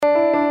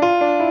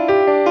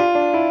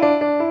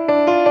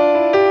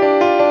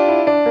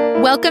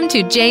Welcome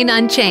to Jane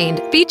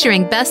Unchained,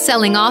 featuring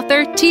best-selling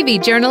author,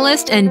 TV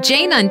journalist, and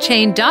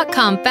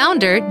JaneUnchained.com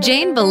founder,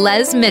 Jane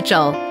Velez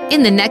Mitchell.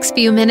 In the next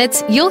few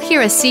minutes, you'll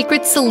hear a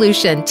secret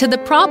solution to the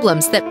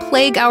problems that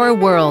plague our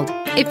world.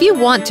 If you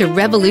want to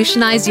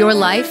revolutionize your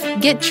life,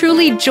 get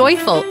truly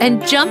joyful,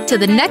 and jump to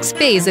the next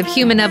phase of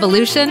human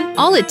evolution,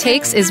 all it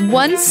takes is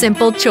one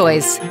simple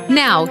choice.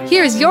 Now,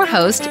 here's your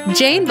host,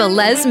 Jane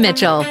Velez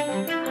Mitchell.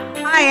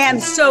 I am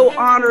so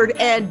honored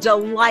and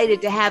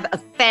delighted to have a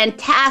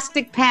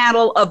fantastic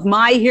panel of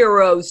my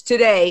heroes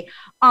today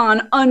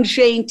on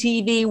Unchained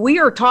TV. We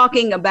are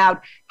talking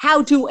about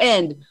how to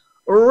end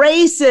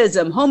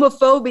racism,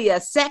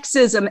 homophobia,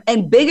 sexism,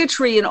 and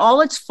bigotry in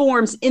all its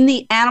forms in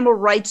the animal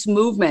rights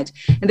movement.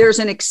 And there's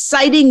an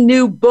exciting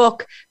new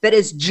book that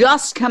has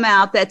just come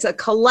out that's a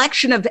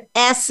collection of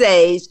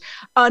essays.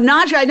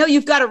 Naja, I know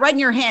you've got it right in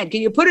your hand.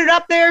 Can you put it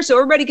up there so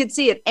everybody can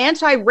see it?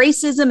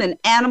 Antiracism and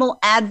Animal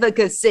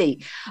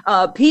Advocacy.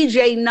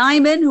 PJ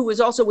Nyman, who was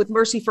also with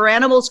Mercy for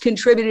Animals,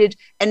 contributed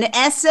an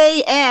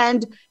essay,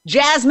 and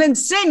Jasmine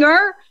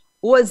Singer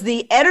was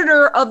the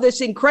editor of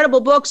this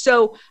incredible book.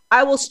 So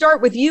I will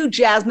start with you,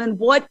 Jasmine.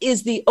 What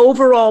is the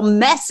overall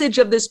message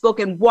of this book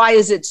and why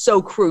is it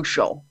so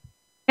crucial?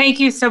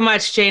 Thank you so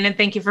much, Jane, and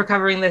thank you for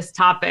covering this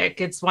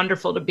topic. It's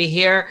wonderful to be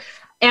here.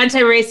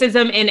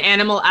 Antiracism in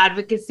Animal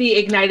Advocacy,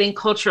 Igniting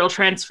Cultural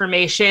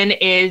Transformation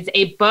is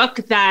a book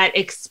that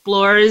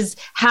explores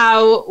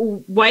how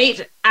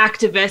white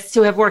activists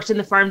who have worked in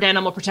the farmed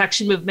animal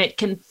protection movement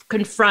can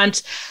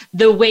confront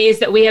the ways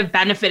that we have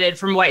benefited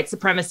from white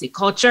supremacy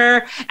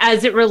culture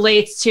as it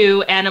relates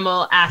to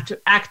animal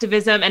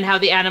activism and how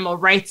the animal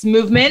rights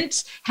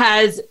movement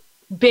has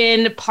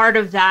been part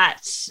of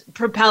that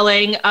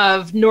propelling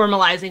of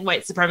normalizing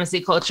white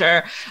supremacy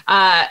culture.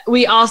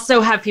 We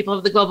also have people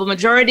of the global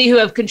majority who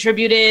have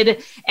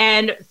contributed,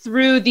 and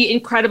through the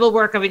incredible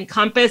work of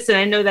Encompass, and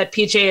I know that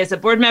PJ is a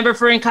board member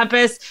for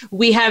Encompass,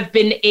 we have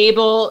been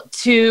able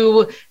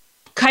to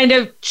kind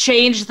of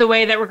change the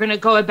way that we're going to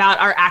go about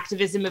our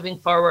activism moving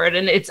forward.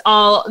 And it's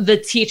all the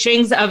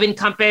teachings of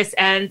Encompass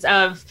and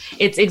of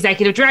its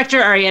executive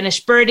director, Ariana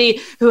Shberdi,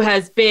 who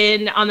has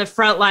been on the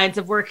front lines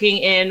of working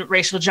in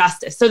racial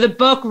justice. So the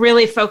book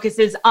really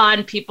focuses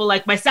on people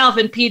like myself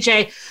and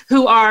PJ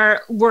who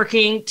are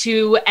working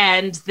to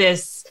end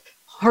this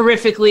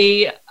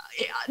horrifically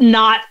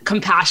not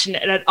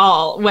compassionate at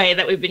all way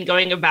that we've been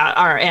going about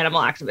our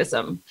animal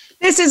activism.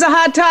 This is a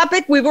hot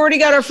topic. We've already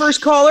got our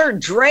first caller,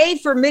 Dre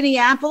from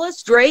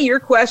Minneapolis. Dre, your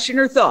question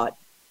or thought?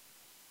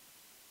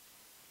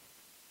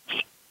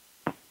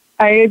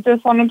 I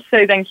just wanted to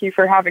say thank you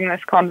for having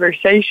this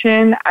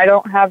conversation. I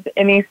don't have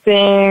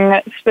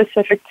anything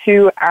specific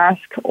to ask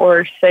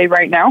or say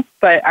right now,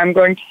 but I'm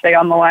going to stay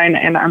on the line,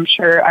 and I'm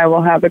sure I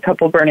will have a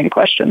couple burning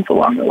questions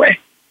along the way.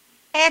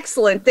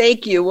 Excellent.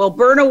 Thank you. Well,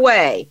 burn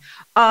away.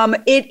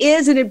 It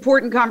is an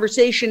important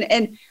conversation.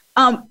 And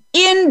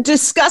in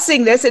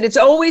discussing this, and it's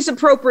always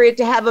appropriate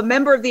to have a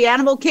member of the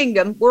animal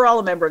kingdom, we're all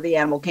a member of the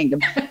animal kingdom,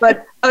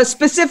 but a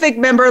specific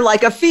member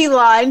like a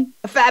feline,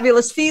 a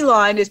fabulous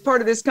feline is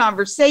part of this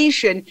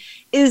conversation,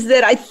 is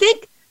that I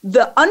think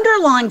the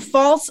underlying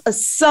false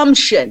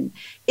assumption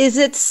is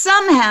that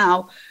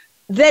somehow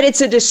that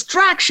it's a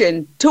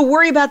distraction to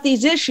worry about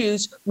these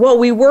issues while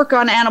we work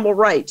on animal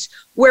rights.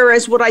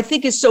 Whereas what I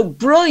think is so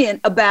brilliant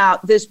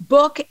about this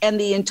book and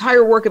the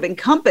entire work of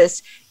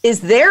Encompass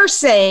is they're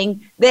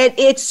saying that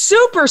it's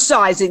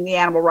supersizing the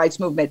animal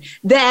rights movement,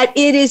 that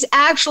it is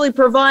actually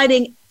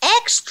providing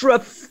extra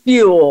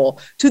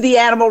fuel to the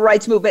animal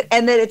rights movement,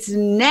 and that it's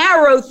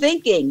narrow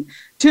thinking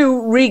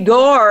to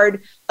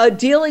regard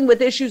dealing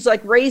with issues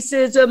like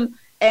racism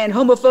and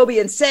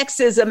homophobia and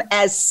sexism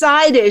as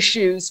side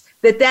issues,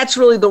 that's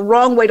really the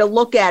wrong way to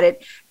look at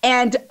it.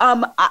 And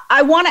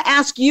I want to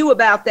ask you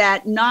about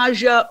that,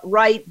 Naja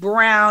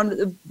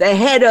Wright-Brown, the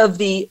head of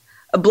the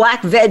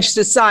Black Veg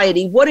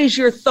Society. What is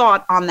your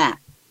thought on that?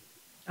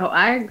 Oh,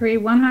 I agree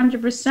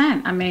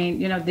 100%. I mean,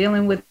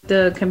 dealing with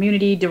the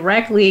community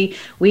directly,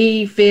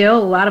 a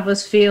lot of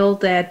us feel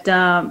that,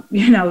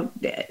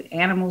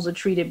 animals are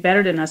treated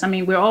better than us. I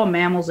mean, we're all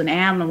mammals and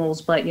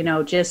animals, but,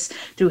 just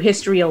through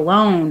history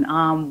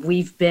alone,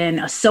 we've been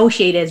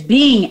associated as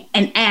being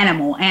an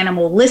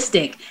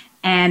animalistic.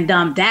 And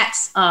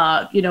that's,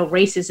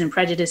 racist and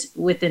prejudice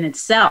within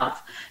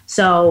itself.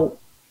 So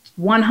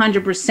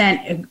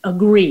 100%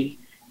 agree.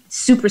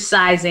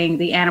 Supersizing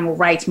the animal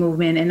rights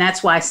movement. And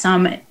that's why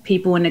some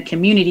people in the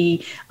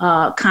community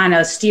kind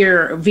of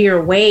veer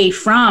away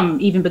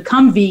from even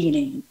become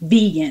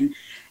vegan.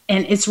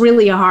 And it's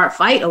really a hard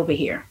fight over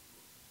here.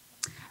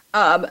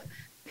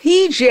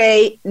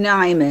 PJ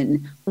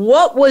Nyman,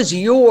 what was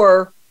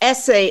your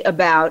essay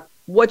about?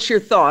 What's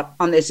your thought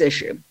on this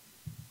issue?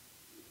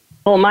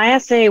 Well, my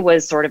essay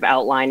was sort of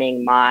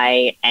outlining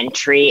my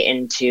entry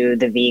into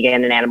the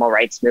vegan and animal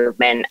rights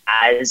movement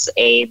as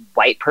a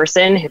white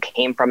person who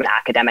came from an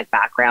academic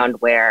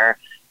background where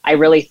I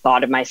really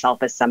thought of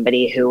myself as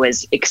somebody who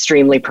was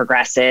extremely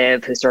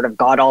progressive, who sort of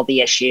got all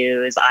the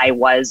issues. I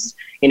was,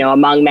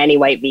 among many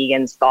white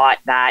vegans, thought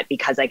that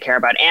because I care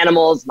about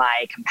animals,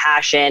 my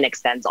compassion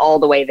extends all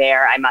the way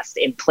there. I must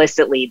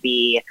implicitly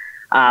be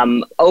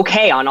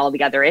okay on all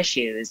the other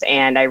issues.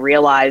 And I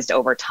realized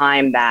over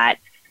time that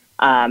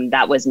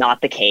that was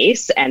not the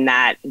case, and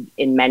that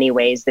in many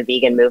ways the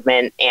vegan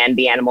movement and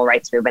the animal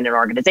rights movement and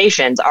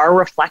organizations are a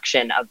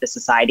reflection of the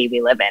society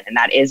we live in. And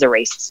that is a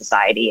racist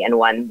society, and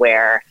one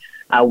where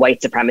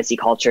white supremacy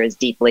culture is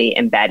deeply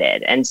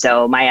embedded. And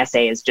so my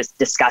essay is just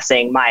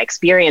discussing my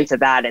experience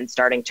of that and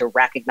starting to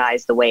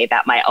recognize the way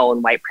that my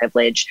own white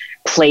privilege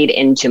played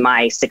into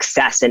my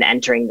success in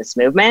entering this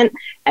movement.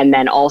 And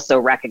then also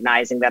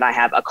recognizing that I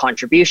have a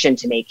contribution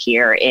to make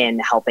here in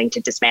helping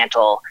to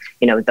dismantle,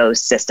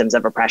 those systems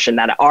of oppression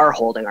that are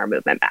holding our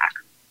movement back.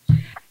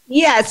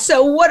 Yeah.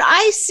 So what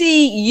I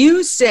see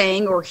you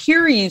saying or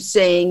hear you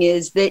saying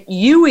is that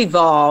you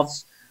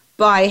evolved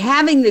by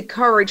having the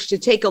courage to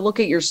take a look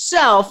at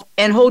yourself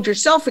and hold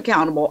yourself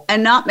accountable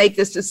and not make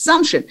this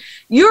assumption.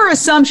 Your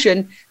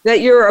assumption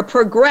that you're a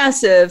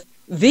progressive,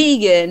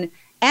 vegan,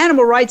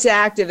 animal rights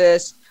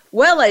activist,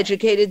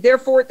 well-educated,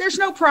 therefore there's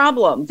no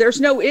problem. There's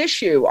no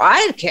issue.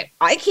 I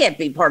can't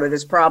be part of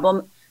this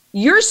problem.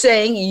 You're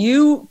saying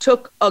you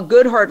took a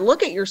good hard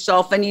look at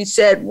yourself and you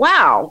said,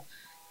 wow,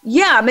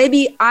 yeah,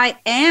 maybe I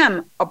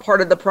am a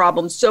part of the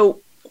problem. So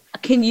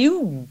can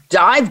you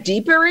dive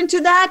deeper into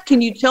that? Can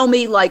you tell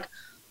me what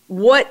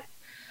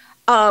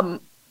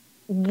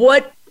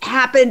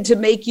happened to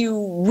make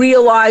you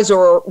realize,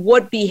 or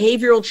what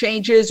behavioral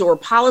changes or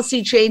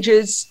policy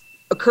changes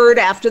occurred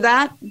after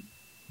that?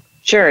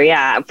 Sure.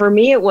 Yeah. For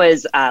me, it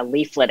was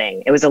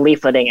leafleting. It was a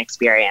leafleting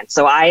experience.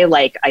 So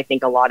I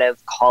think a lot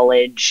of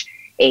college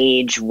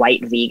age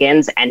white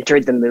vegans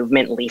entered the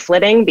movement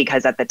leafleting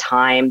because at the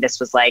time, this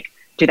was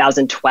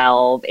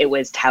 2012, it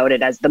was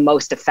touted as the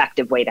most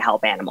effective way to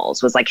help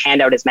animals, was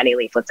hand out as many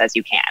leaflets as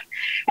you can.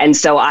 And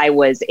so I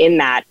was in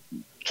that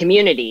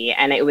community,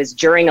 and it was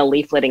during a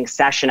leafleting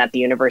session at the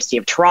University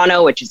of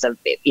Toronto, which is in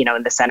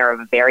the center of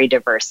a very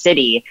diverse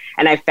city.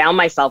 And I found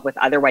myself with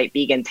other white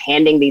vegans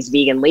handing these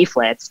vegan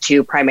leaflets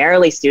to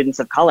primarily students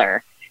of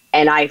color.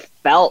 And I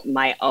felt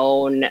my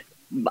own,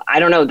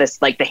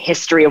 the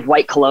history of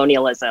white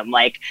colonialism,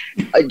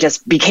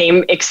 just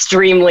became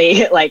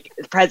extremely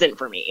present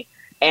for me.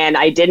 And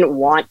I didn't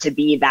want to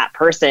be that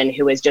person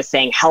who was just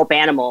saying help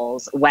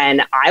animals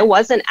when I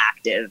wasn't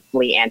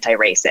actively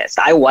anti-racist.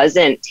 I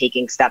wasn't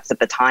taking steps at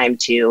the time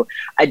to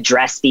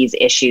address these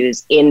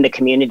issues in the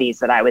communities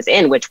that I was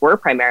in, which were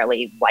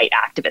primarily white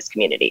activist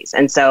communities.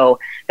 And so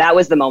that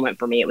was the moment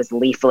for me. It was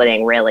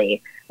leafleting,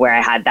 really, where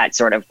I had that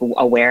sort of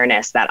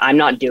awareness that I'm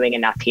not doing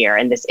enough here.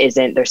 And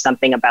there's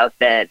something about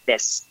the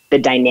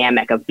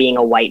dynamic of being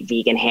a white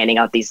vegan handing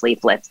out these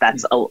leaflets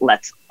that's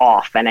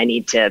off, and I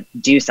need to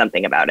do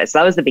something about it. So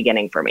that was the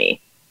beginning for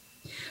me.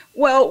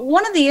 Well,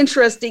 one of the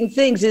interesting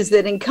things is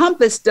that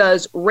Encompass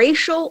does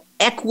racial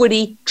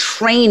equity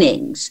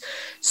trainings.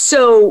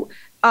 So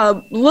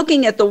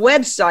looking at the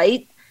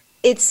website,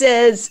 it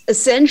says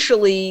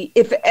essentially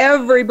if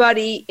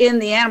everybody in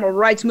the animal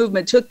rights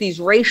movement took these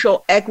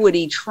racial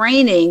equity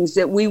trainings,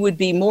 that we would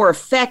be more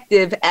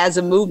effective as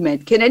a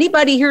movement. Can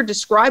anybody here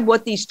describe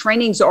what these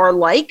trainings are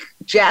like?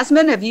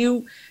 Jasmine, have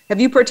you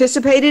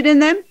participated in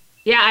them?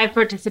 Yeah, I've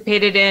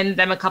participated in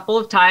them a couple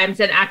of times.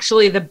 And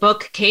actually, the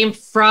book came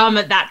from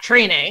that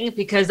training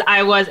because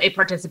I was a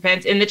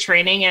participant in the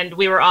training, and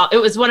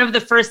it was one of the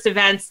first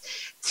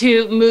events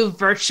to move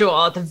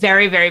virtual at the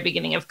very, very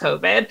beginning of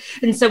COVID.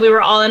 And so we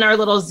were all in our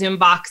little Zoom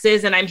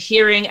boxes, and I'm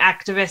hearing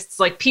activists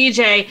like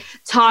PJ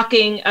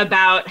talking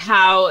about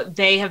how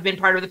they have been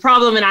part of the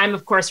problem. And I'm,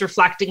 of course,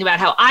 reflecting about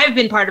how I've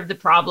been part of the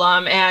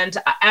problem. And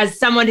as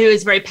someone who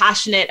is very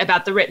passionate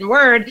about the written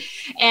word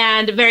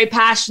and very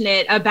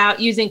passionate about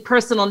using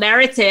personal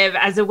narrative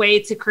as a way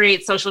to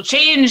create social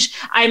change,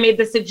 I made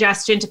the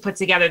suggestion to put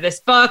together this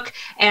book.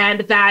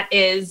 And that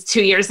is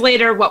 2 years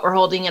later, what we're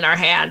holding in our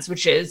hands,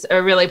 which is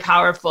a really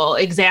powerful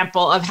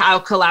example of how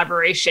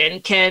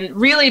collaboration can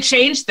really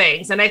change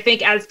things. And I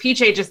think, as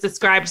PJ just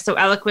described so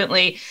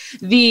eloquently,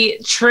 the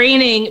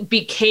training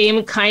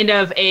became kind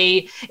of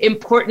a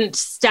important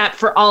step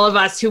for all of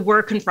us who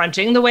were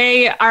confronting the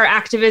way our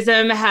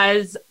activism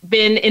has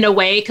been, in a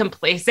way,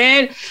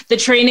 complacent. The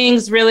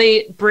trainings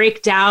really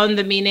break down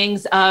the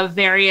meanings of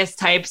various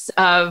types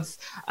of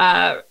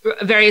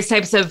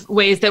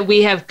ways that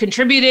we have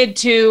contributed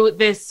to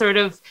this sort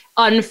of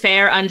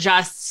unfair,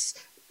 unjust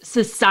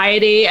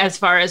society as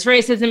far as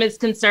racism is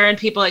concerned.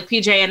 People like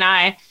PJ and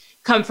I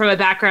come from a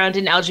background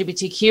in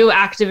LGBTQ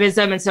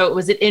activism. And so it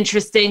was an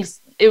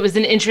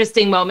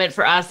interesting moment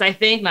for us, I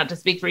think, not to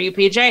speak for you,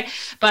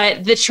 PJ,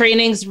 but the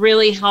trainings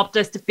really helped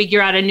us to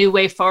figure out a new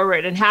way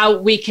forward and how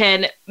we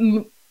can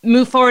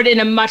move forward in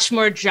a much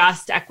more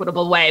just,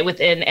 equitable way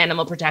within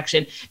animal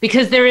protection,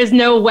 because there is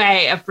no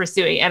way of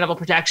pursuing animal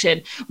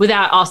protection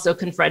without also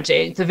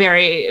confronting the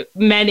very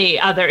many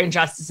other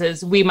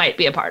injustices we might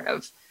be a part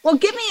of. Well,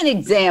 give me an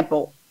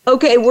example.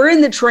 Okay, we're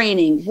in the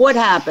training. What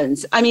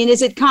happens? I mean,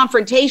 is it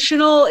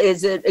confrontational?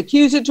 Is it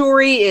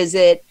accusatory? Is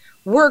it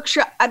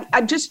workshop?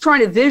 I'm just trying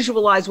to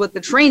visualize what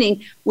the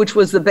training, which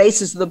was the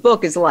basis of the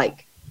book, is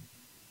like.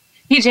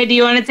 PJ, do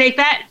you want to take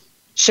that?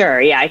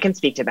 Sure. Yeah, I can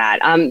speak to that.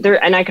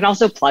 And I can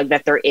also plug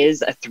that there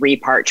is a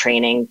 3-part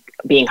training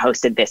being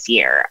hosted this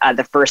year.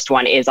 The first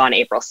one is on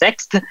April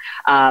 6th.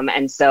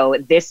 And so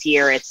this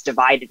year it's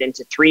divided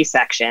into 3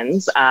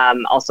 sections.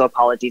 Also,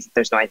 apologies if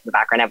there's noise in the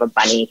background. I have a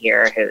bunny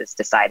here who's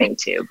deciding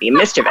to be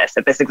mischievous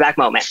at this exact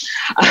moment.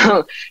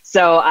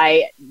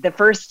 The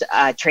first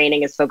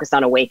training is focused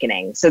on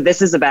awakening. So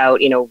this is about,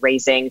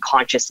 raising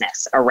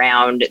consciousness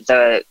around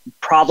the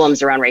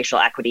problems around racial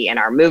equity in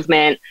our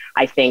movement.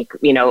 I think,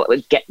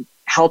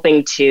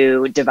 helping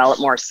to develop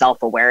more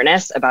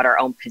self-awareness about our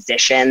own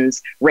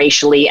positions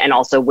racially and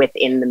also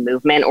within the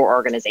movement or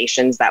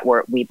organizations that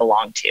we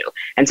belong to.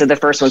 And so the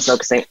first one's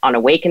focusing on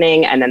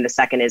awakening, and then the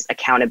second is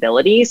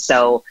accountability.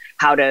 So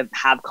how to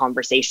have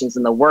conversations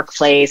in the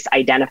workplace,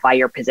 identify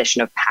your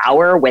position of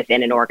power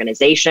within an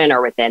organization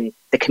or within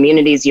the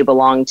communities you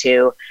belong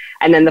to.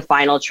 And then the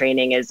final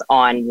training is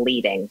on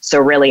leading. So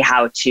really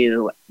how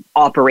to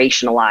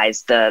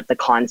operationalize the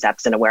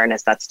concepts and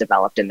awareness that's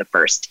developed in the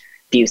first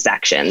few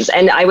sections.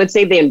 And I would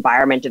say the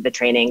environment of the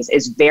trainings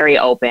is very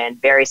open,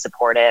 very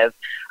supportive,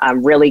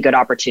 really good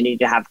opportunity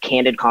to have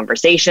candid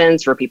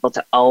conversations for people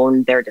to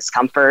own their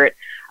discomfort,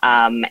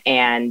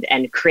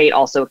 and create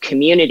also a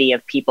community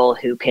of people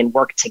who can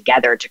work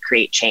together to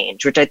create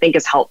change, which I think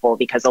is helpful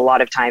because a lot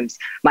of times,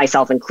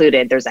 myself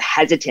included, there's a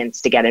hesitance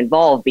to get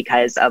involved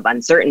because of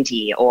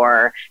uncertainty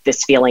or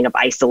this feeling of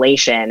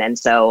isolation. And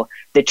so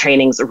the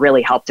trainings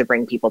really help to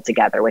bring people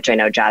together, which I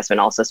know Jasmine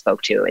also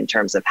spoke to in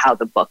terms of how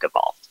the book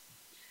evolved.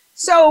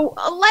 So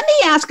let me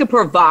ask a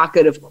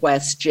provocative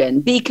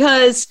question,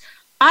 because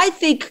I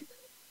think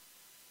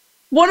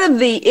one of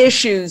the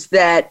issues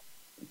that,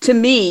 to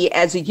me,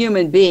 as a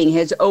human being,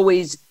 has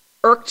always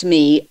irked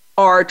me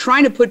are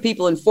trying to put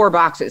people in 4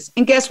 boxes.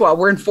 And guess what?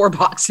 We're in 4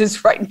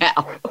 boxes right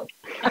now.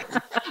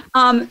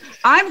 I'm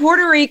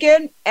Puerto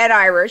Rican and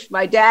Irish.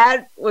 My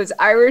dad was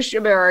Irish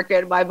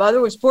American. My mother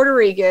was Puerto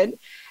Rican.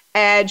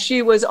 And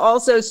she was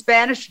also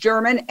Spanish,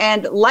 German,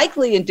 and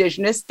likely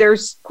indigenous.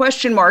 There's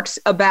question marks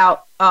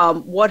about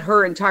what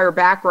her entire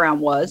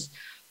background was.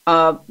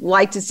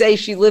 Like to say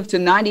she lived to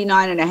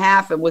 99 and a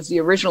half and was the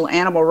original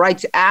animal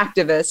rights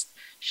activist.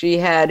 She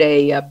had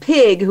a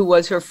pig who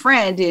was her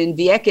friend in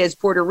Vieques,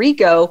 Puerto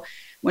Rico,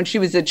 when she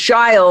was a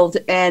child,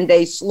 and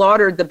they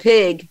slaughtered the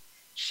pig.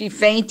 She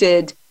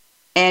fainted,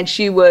 and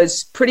she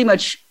was pretty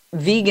much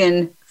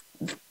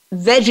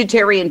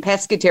vegetarian,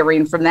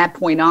 pescatarian from that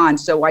point on.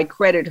 So I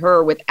credit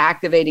her with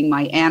activating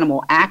my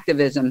animal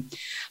activism.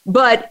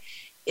 But,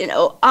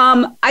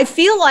 I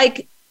feel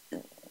like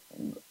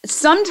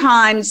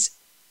sometimes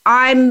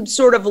I'm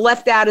sort of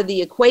left out of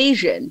the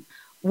equation.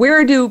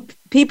 Where do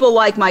people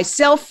like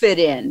myself fit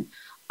in?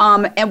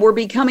 And we're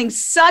becoming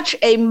such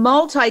a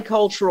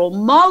multicultural,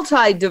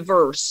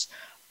 multi-diverse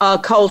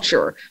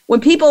culture. When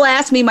people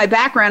ask me my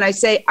background, I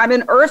say I'm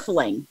an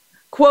earthling,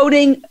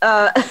 quoting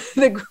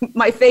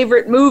my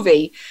favorite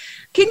movie.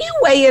 Can you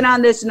weigh in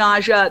on this,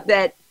 Naja,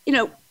 that,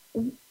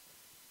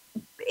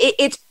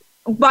 it's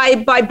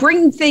by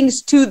bringing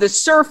things to the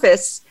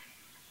surface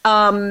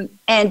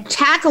and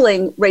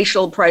tackling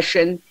racial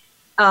oppression,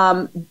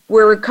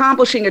 we're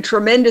accomplishing a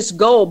tremendous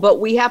goal, but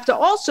we have to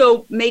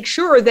also make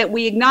sure that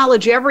we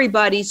acknowledge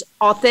everybody's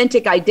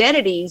authentic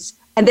identities,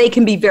 and they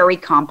can be very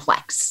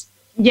complex.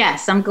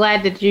 Yes, I'm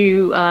glad that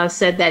you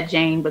said that,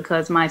 Jane,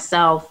 because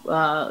myself,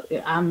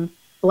 I'm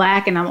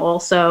Black, and I'm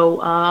also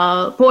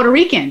Puerto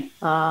Rican,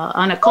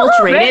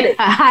 unacculturated. Oh,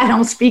 I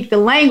don't speak the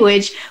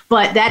language,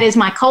 but that is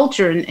my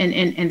culture.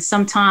 And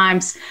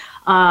sometimes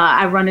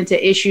I run into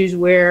issues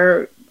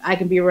where I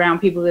can be around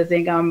people that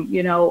think I'm,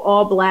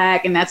 all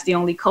Black, and that's the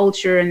only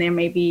culture. And there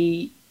may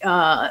be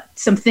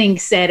some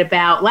things said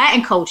about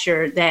Latin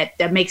culture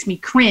that makes me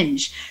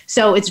cringe.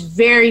 So it's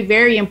very,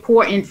 very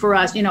important for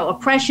us,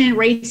 oppression,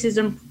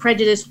 racism,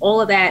 prejudice, all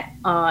of that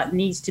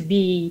needs to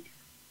be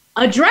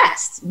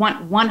addressed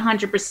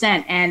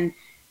 100%. And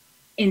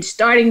in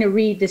starting to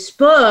read this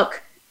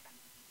book,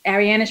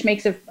 Arianish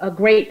makes a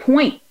great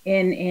point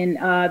in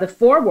the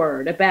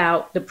foreword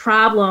about the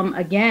problem.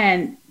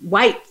 Again,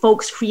 white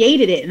folks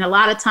created it. And a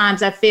lot of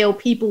times I feel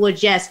people are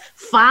just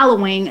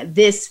following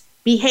this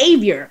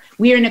behavior.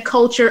 We're in a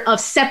culture of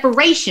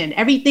separation.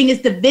 Everything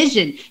is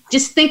division.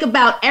 Just think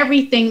about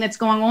everything that's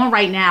going on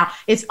right now.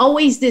 It's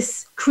always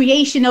this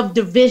creation of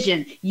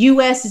division.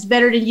 US is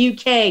better than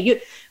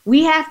UK.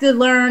 We have to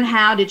learn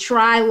how to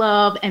try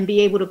love and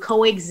be able to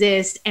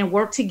coexist and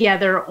work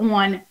together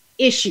on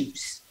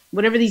issues,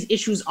 whatever these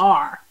issues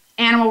are.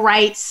 Animal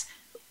rights,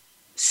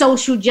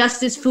 social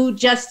justice, food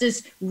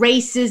justice,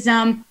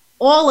 racism,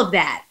 all of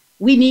that.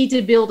 We need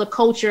to build a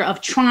culture of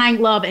trying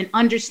love and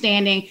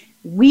understanding.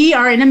 We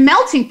are in a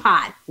melting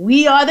pot.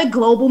 We are the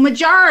global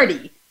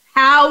majority.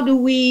 How do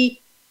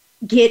we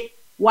get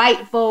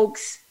white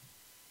folks,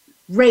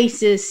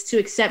 racists, to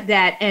accept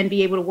that and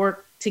be able to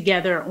work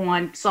together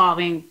on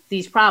solving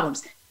these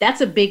problems? that's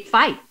a big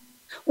fight.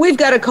 We've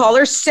got a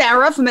caller,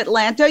 Sarah from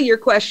Atlanta. Your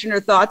question or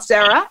thoughts,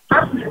 Sarah?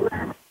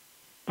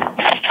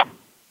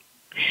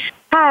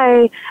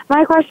 Hi,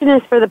 my question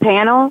is for the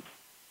panel.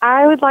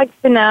 I would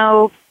like to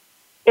know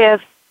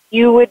if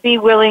you would be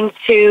willing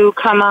to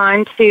come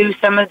on to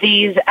some of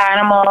these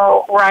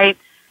animal rights.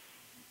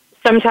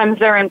 Sometimes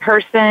they're in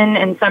person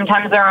and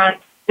sometimes they're on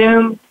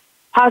Zoom,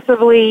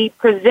 possibly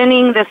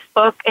presenting this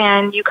book,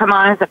 and you come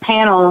on as a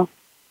panel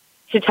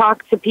to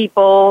talk to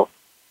people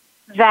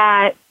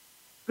that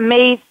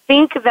may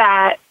think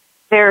that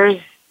there's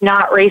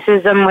not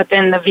racism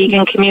within the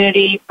vegan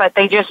community, but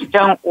they just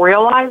don't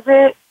realize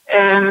it.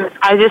 And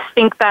I just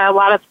think that a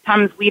lot of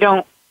times we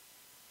don't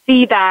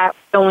see that.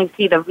 We only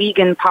see the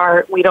vegan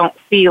part. We don't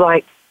see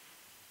like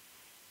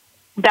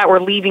that we're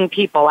leaving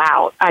people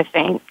out, I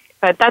think.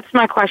 But that's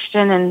my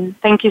question, and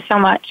thank you so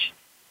much.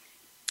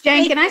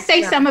 Jane, can I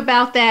say something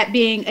about that,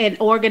 being an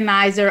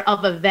organizer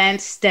of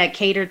events that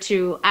cater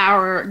to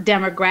our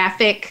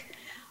demographic?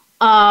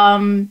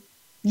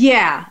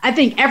 Yeah, I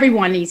think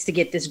everyone needs to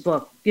get this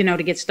book,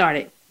 to get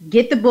started.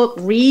 Get the book,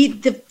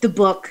 read the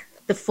book,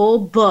 the full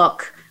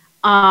book.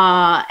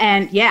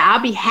 And yeah,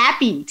 I'll be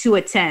happy to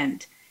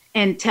attend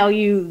and tell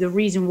you the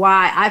reason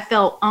why I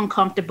felt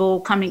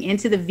uncomfortable coming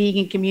into the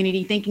vegan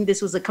community, thinking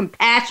this was a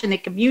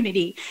compassionate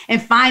community, and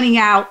finding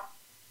out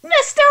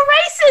there's still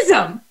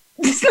racism.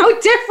 It's no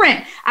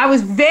different. I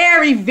was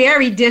very,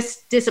 very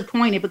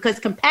disappointed, because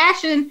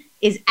compassion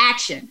is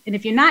action. And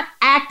if you're not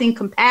acting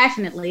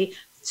compassionately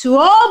to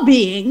all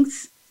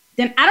beings,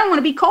 then I don't want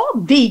to be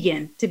called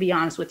vegan, to be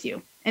honest with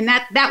you. And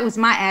that was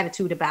my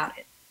attitude about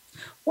it.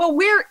 Well,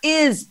 where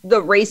is the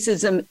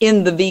racism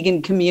in the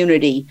vegan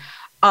community?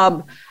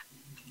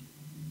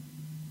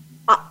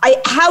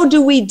 How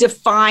do we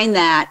define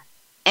that,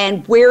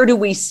 and where do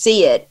we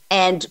see it,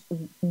 and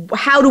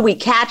how do we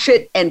catch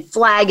it and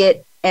flag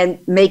it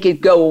and make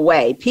it go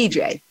away?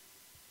 PJ.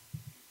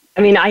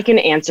 I mean, I can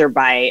answer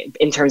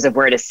in terms of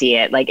where to see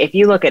it. Like, if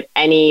you look at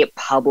any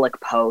public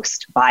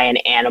post by an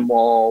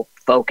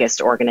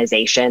animal-focused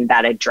organization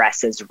that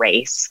addresses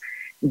race,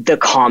 the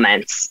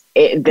comments,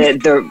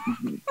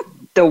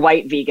 the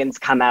white vegans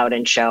come out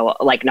and show,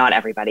 like, not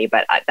everybody,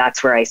 but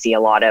that's where I see a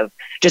lot of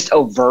just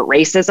overt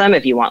racism,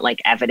 if you want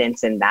like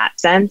evidence in that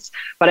sense.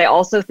 But I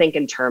also think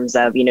in terms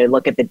of,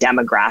 look at the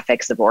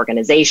demographics of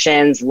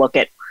organizations, look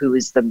at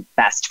who's the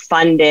best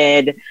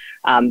funded.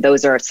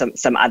 Those are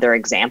some other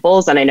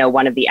examples. And I know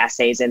one of the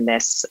essays in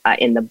this,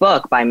 in the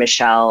book by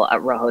Michelle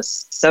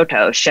Rojas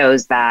Soto,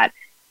 shows that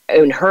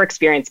in her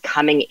experience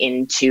coming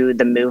into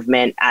the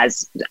movement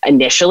as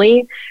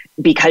initially,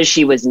 because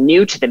she was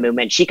new to the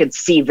movement, she could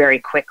see very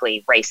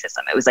quickly racism.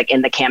 It was like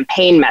in the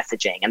campaign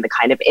messaging and the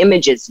kind of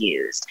images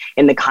used,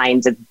 in the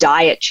kinds of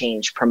diet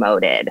change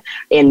promoted,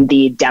 in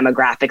the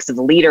demographics of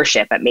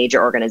leadership at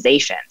major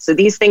organizations. So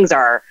these things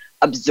are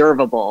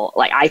observable,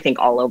 like I think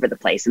all over the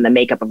place, in the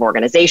makeup of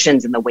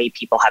organizations and the way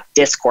people have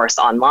discourse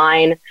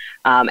online.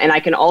 And I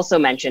can also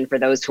mention, for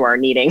those who are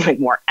needing like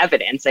more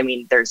evidence, I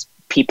mean, there's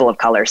people of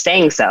color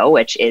saying so,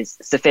 which is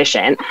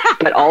sufficient,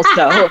 but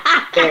also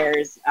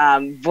there's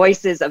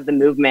Voices of the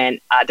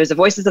Movement. There's a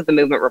Voices of the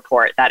Movement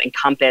report that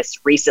Encompass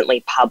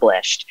recently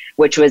published,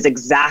 which was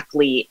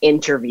exactly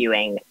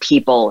interviewing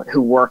people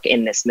who work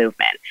in this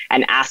movement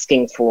and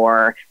asking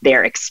for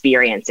their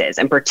experiences,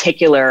 and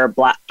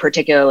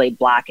particularly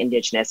Black,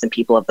 Indigenous, and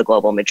people of the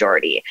global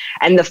majority.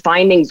 And the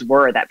findings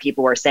were that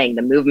people were saying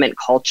the movement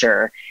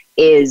culture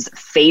is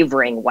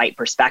favoring white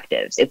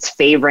perspectives. It's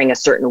favoring a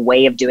certain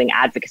way of doing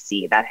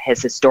advocacy that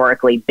has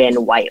historically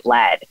been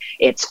white-led.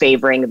 It's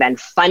favoring then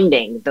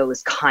funding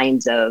those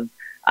kinds of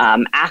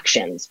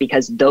actions,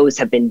 because those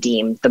have been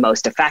deemed the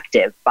most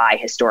effective by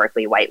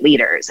historically white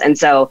leaders. And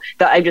so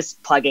I'm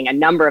just plugging a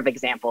number of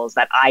examples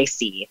that I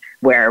see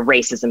where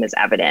racism is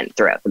evident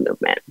throughout the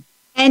movement.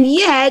 And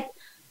yet,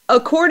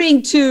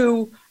 according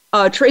to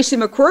Tracy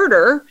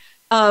McWhirter,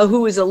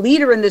 who is a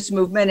leader in this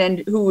movement and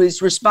who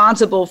is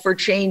responsible for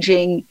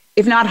changing,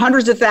 if not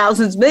hundreds of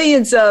thousands,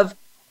 millions of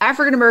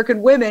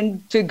African-American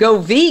women to go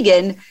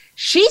vegan,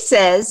 she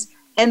says,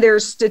 and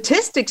there's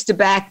statistics to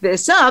back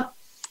this up,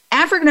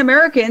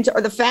 African-Americans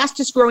are the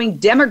fastest growing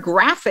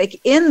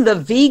demographic in the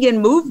vegan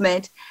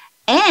movement,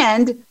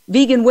 and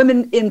vegan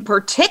women in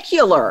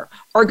particular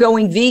are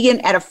going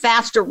vegan at a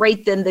faster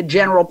rate than the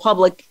general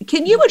public.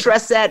 Can you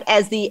address that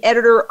as the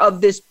editor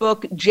of this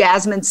book,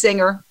 Jasmine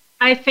Singer?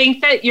 I think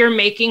that you're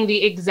making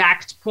the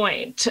exact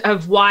point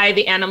of why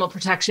the animal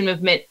protection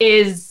movement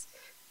is,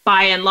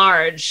 by and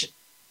large,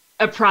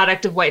 a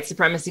product of white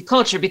supremacy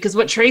culture, because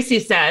what Tracy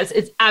says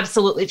is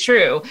absolutely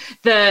true.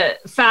 The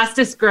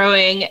fastest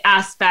growing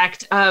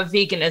aspect of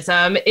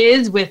veganism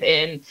is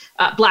within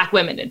Black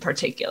women in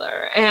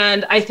particular.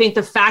 And I think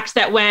the fact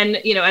that when,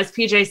 as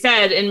PJ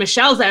said, in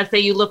Michelle's essay,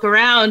 you look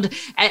around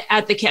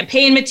at the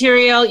campaign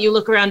material, you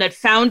look around at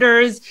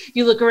founders,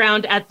 you look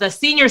around at the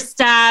senior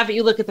staff,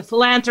 you look at the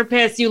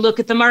philanthropists, you look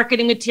at the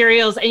marketing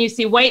materials, and you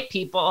see white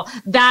people,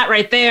 that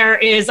right there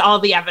is all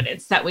the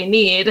evidence that we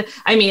need.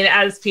 I mean,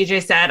 as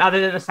PJ said, other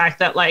than the fact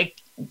that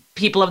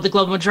people of the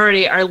global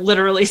majority are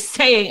literally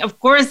saying, of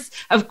course,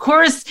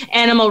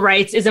 animal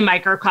rights is a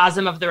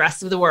microcosm of the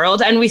rest of the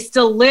world. And we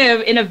still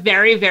live in a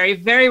very, very,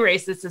 very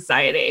racist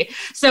society.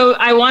 So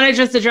I want to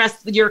just address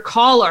your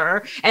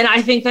caller. And I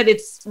think that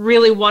it's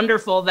really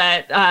wonderful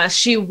that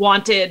she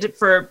wanted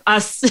for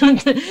us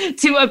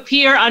to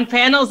appear on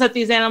panels at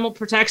these animal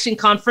protection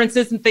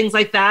conferences and things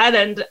like that.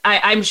 And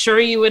I'm sure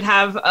you would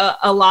have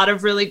a lot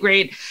of really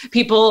great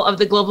people of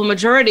the global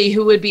majority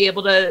who would be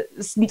able to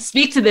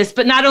speak to this.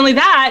 But not only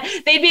that,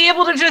 they'd be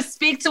able to just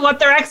speak to what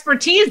their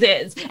expertise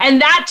is.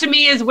 And that to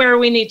me is where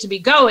we need to be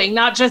going,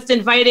 not just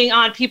inviting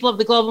on people of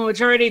the global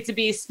majority to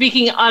be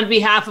speaking on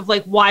behalf of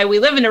like why we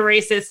live in a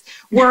racist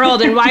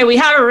world and why we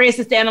have a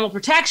racist animal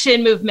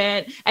protection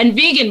movement and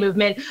vegan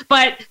movement,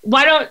 but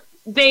why don't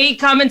they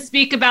come and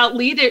speak about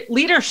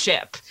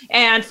leadership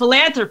and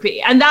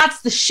philanthropy? And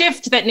that's the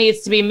shift that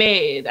needs to be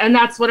made. And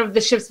that's one of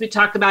the shifts we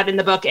talk about in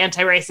the book,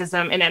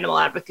 Antiracism and Animal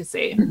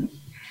Advocacy.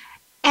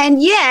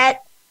 And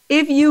yet,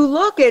 if you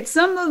look at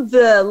some of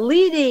the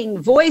leading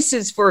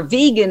voices for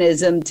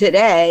veganism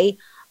today,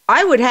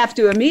 I would have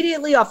to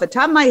immediately, off the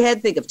top of my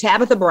head, think of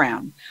Tabitha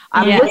Brown.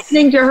 I'm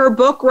listening to her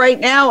book right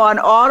now on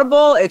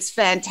Audible. It's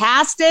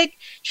fantastic.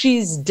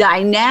 She's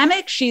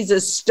dynamic. She's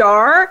a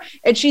star,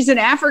 and she's an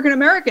African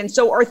American.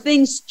 So are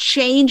things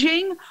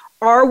changing?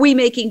 Are we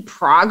making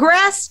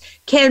progress?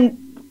 Can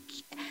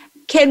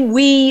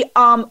we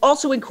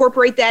also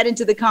incorporate that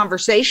into the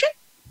conversation?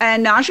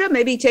 And Naja,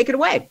 maybe take it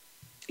away.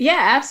 Yeah,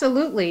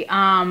 absolutely.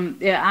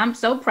 I'm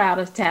so proud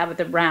of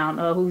Tabitha Brown,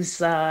 who's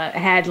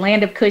had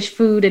Land of Kush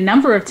food a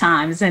number of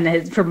times and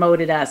has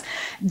promoted us.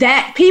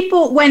 That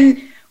people,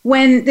 when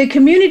the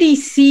community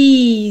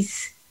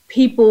sees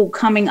people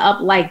coming up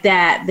like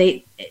that,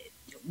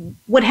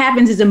 what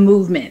happens is a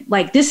movement.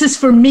 Like, this is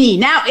for me.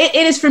 Now it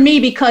is for me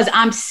because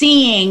I'm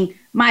seeing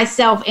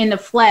myself in the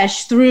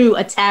flesh through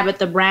a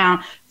Tabitha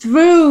Brown,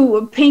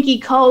 through Pinky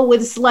Cole with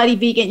Slutty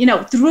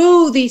Vegan,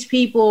 through these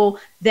people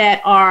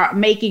that are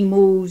making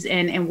moves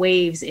and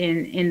waves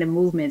in the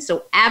movement.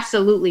 So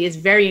absolutely, it's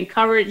very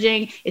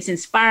encouraging. It's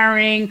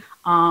inspiring.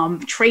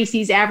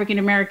 Tracy's African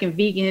American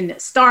Vegan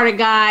Starter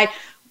Guide.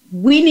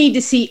 We need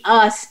to see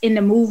us in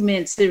the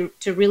movements to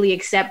really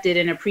accept it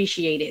and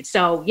appreciate it.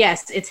 So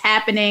yes, it's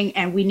happening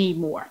and we need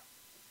more.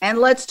 And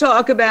let's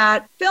talk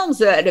about films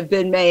that have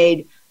been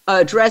made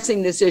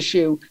addressing this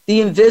issue.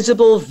 The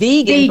Invisible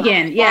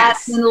Vegan,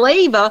 yes. And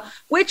Leva,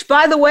 which,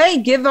 by the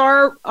way, give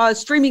our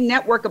streaming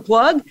network a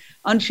plug.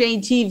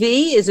 Unchained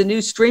TV is a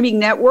new streaming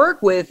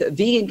network with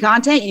vegan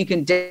content. You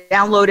can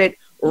download it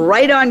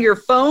right on your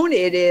phone.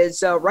 It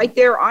is right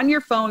there on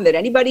your phone that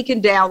anybody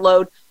can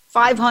download.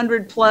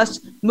 500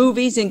 plus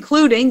movies,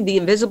 including The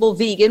Invisible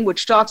Vegan,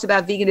 which talks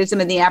about veganism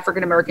in the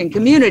African American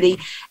community.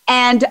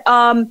 And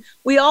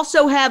we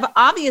also have,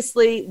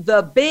 obviously,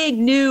 the big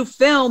new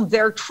film,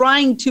 They're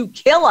Trying to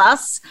Kill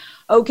Us.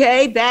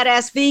 Okay,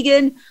 Badass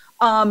Vegan.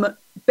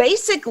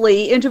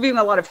 Basically interviewing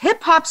a lot of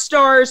hip hop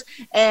stars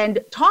and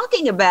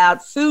talking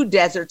about food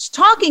deserts,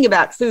 talking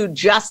about food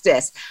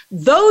justice.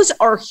 Those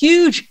are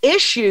huge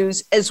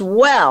issues as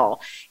well.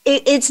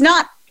 It's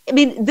not,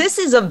 this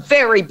is a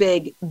very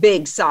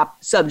big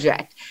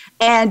subject.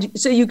 And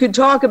so you could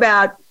talk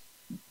about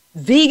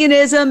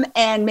veganism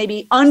and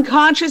maybe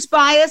unconscious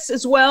bias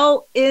as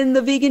well in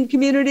the vegan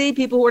community.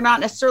 People who are not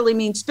necessarily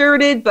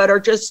mean-spirited, but are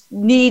just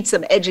need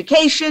some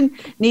education,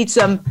 need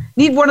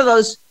one of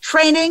those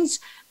trainings,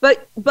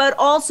 but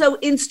also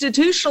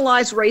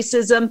institutionalized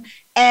racism.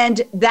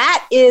 And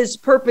that is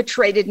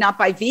perpetrated not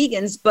by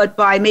vegans, but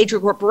by major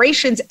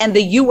corporations and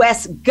the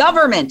U.S.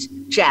 government,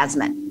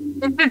 Jasmine.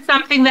 This is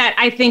something that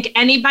I think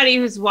anybody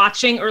who's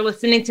watching or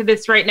listening to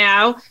this right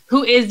now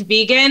who is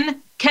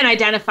vegan can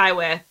identify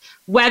with,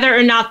 whether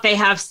or not they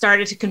have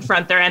started to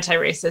confront their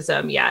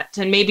anti-racism yet.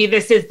 And maybe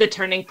this is the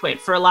turning point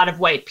for a lot of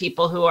white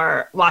people who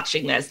are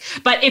watching this.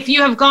 But if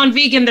you have gone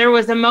vegan, there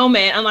was a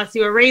moment, unless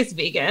you were raised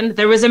vegan,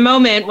 there was a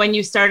moment when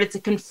you started to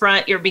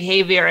confront your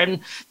behavior and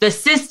the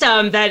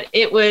system that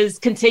it was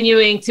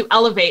continuing to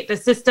elevate, the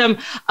system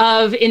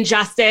of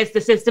injustice,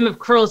 the system of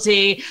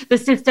cruelty, the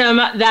system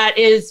that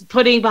is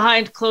putting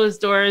behind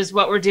closed doors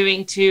what we're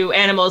doing to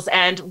animals.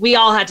 And we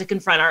all had to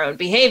confront our own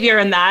behavior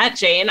in that.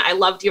 Jane, I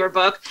loved your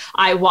book,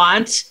 I Want,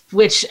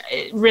 which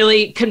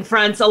really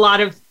confronts a lot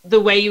of the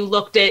way you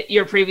looked at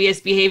your previous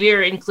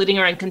behavior, including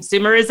around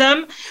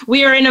consumerism.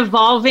 We are an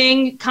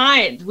evolving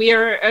kind. We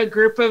are a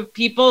group of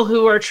people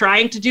who are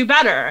trying to do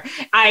better.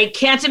 I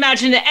can't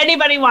imagine that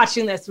anybody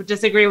watching this would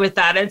disagree with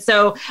that. And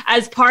so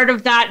as part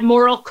of that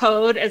moral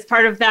code, as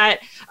part of that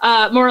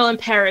moral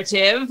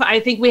imperative, I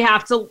think we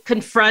have to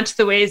confront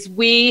the ways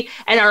we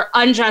and our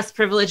unjust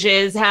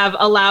privileges have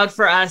allowed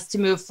for us to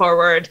move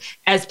forward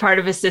as part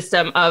of a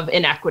system of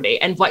inequity.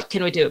 And what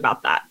can we do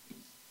about that?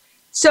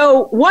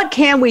 So what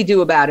can we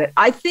do about it?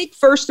 I think,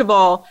 first of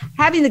all,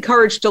 having the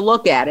courage to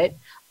look at it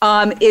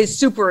is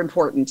super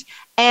important.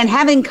 And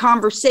having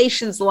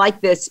conversations like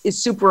this is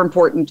super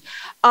important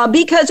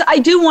because I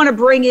do want to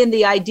bring in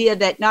the idea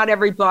that not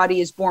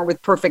everybody is born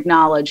with perfect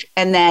knowledge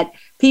and that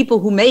people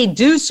who may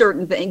do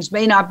certain things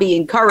may not be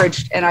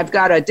encouraged. And I've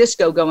got a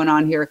disco going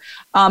on here.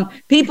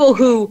 People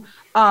who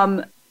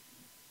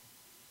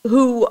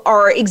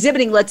are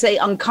exhibiting, let's say,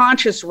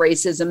 unconscious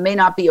racism may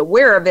not be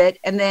aware of it.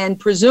 And then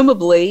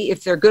presumably,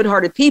 if they're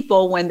good-hearted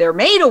people, when they're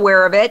made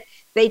aware of it,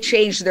 they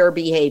change their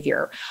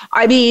behavior.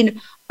 I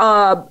mean,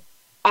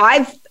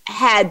 I've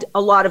had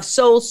a lot of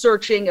soul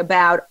searching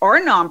about our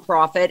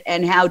nonprofit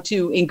and how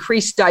to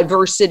increase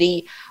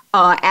diversity.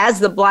 As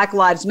the Black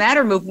Lives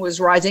Matter movement was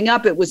rising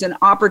up, it was an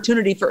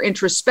opportunity for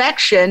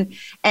introspection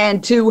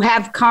and to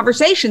have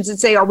conversations and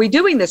say, are we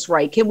doing this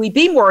right? Can we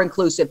be more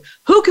inclusive?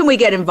 Who can we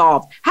get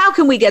involved? How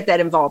can we get that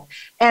involved?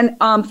 And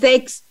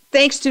thanks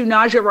to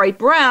Naja Wright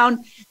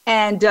Brown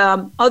and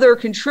other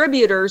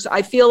contributors,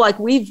 I feel like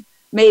we've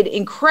made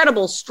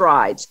incredible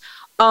strides.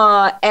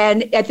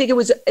 And I think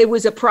it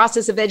was a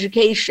process of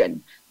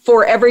education.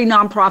 For every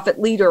nonprofit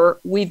leader,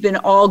 we've been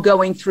all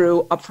going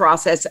through a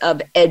process of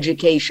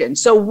education.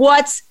 So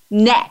what's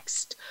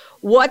next?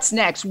 What's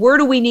next? Where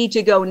do we need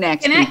to go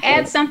next? Can I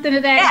add something to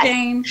that, yes,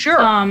 Jane?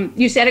 Sure.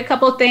 You said a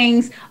couple of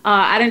things.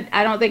 I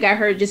don't think I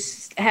heard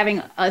just having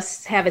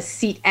us have a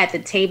seat at the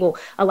table.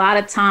 A lot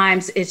of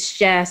times it's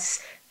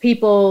just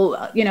people,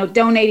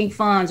 donating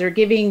funds or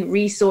giving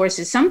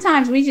resources.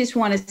 Sometimes we just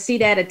want to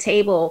sit at a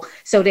table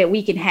so that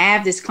we can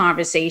have this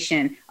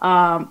conversation.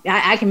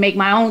 I can make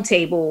my own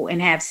table and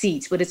have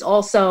seats, but it's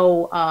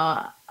also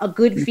a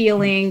good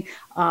feeling,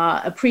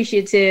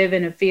 appreciative,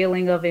 and a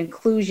feeling of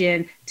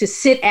inclusion to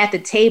sit at the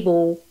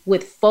table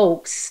with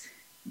folks,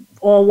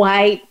 all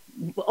white,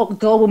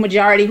 global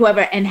majority,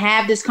 whoever, and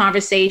have this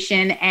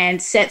conversation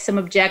and set some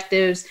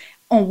objectives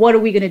on what are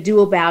we going to do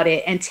about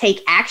it and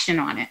take action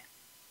on it.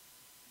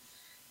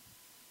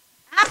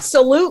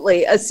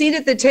 Absolutely. A seat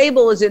at the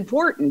table is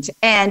important.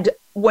 And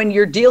when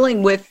you're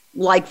dealing with,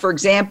 like, for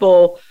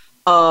example,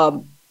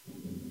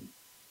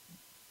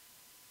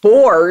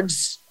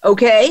 boards,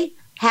 okay,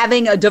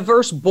 having a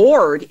diverse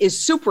board is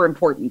super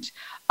important.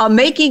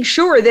 Making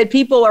sure that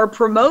people are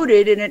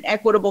promoted in an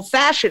equitable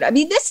fashion. I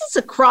mean, this is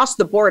across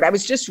the board. I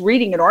was just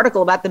reading an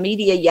article about the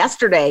media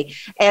yesterday,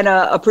 and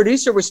a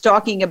producer was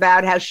talking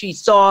about how she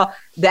saw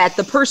that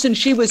the person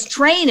she was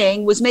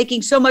training was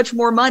making so much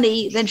more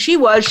money than she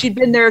was. She'd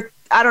been there,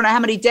 I don't know how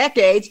many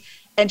decades,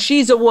 and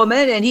she's a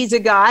woman and he's a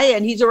guy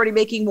and he's already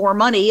making more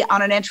money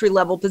on an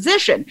entry-level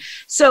position.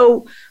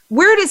 So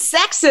where does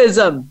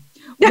sexism,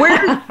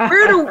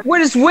 where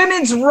does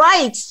women's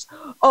rights,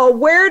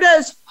 where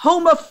does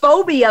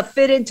homophobia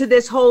fit into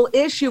this whole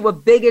issue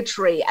of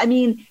bigotry? I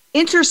mean,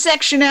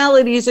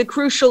 intersectionality is a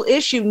crucial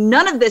issue.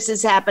 None of this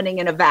is happening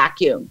in a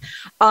vacuum.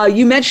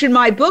 You mentioned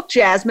my book,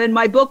 Jasmine.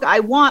 My book, I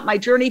Want, My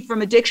Journey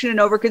from Addiction and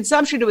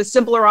Overconsumption to a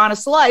Simpler,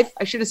 Honest Life.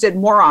 I should have said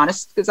more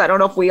honest, because I don't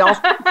know if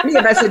any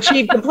of us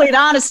achieved complete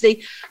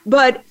honesty.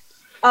 But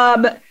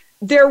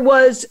there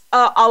was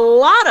a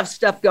lot of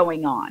stuff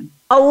going on,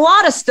 a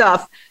lot of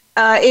stuff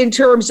in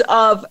terms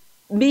of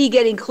me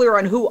getting clear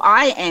on who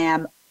I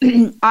am.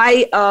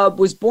 I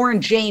was born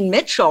Jane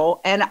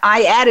Mitchell, and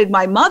I added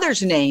my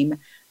mother's name.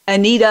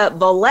 Anita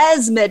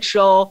Velez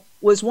Mitchell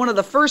was one of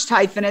the first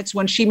hyphenates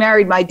when she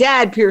married my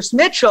dad, Pierce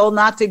Mitchell,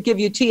 not to give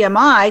you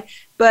TMI,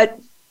 but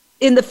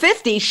in the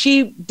 50s,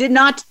 she did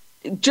not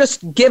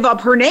just give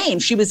up her name.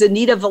 She was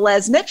Anita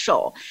Velez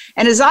Mitchell.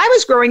 And as I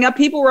was growing up,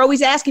 people were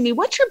always asking me,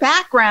 what's your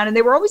background? And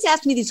they were always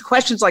asking me these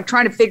questions, like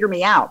trying to figure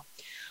me out.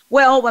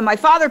 Well, when my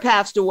father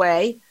passed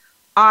away,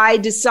 I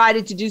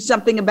decided to do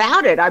something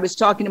about it. I was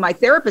talking to my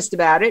therapist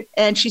about it,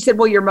 and she said,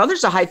 well, your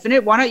mother's a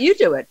hyphenate. Why don't you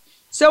do it?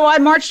 So I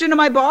marched into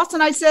my boss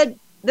and I said,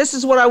 this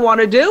is what I want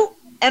to do.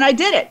 And I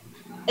did it.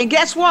 And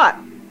guess what?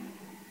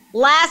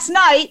 Last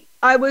night,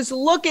 I was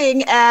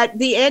looking at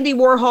the Andy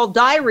Warhol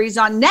Diaries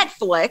on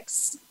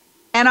Netflix,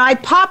 and I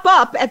pop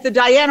up at the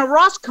Diana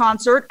Ross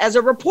concert as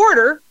a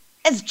reporter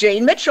as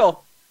Jane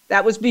Mitchell.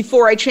 That was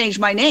before I changed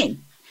my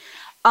name.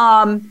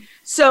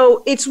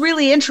 So it's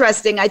really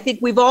interesting. I think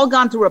we've all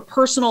gone through a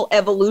personal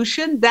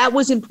evolution. That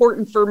was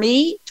important for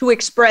me to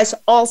express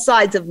all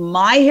sides of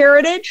my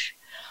heritage.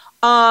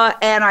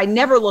 And I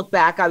never looked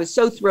back. I was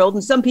so thrilled.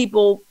 And some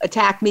people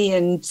attacked me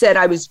and said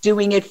I was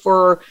doing it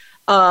for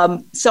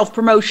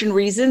self-promotion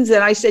reasons.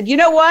 And I said, you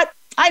know what?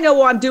 I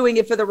know I'm doing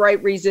it for the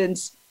right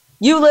reasons.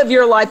 You live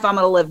your life. I'm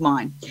going to live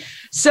mine.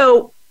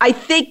 So I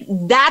think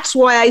that's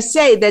why I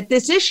say that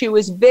this issue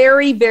is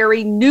very,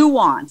 very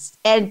nuanced.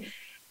 And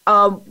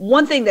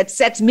one thing that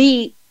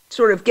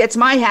gets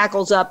my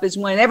hackles up is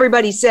when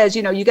everybody says,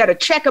 you got to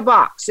check a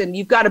box and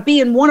you've got to be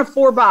in one of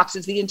 4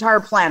 boxes, the entire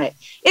planet.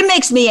 It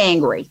makes me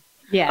angry.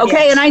 Yeah.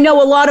 Okay. Yes. And I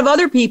know a lot of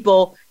other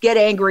people get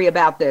angry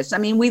about this. I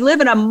mean, we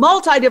live in a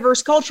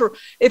multi-diverse culture.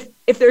 If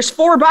there's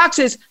 4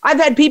 boxes, I've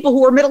had people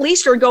who are Middle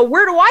Eastern go,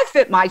 where do I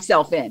fit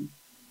myself in?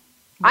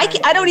 Right.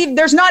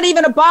 There's not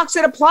even a box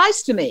that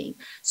applies to me.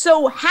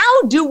 So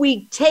how do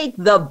we take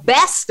the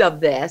best of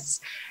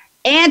this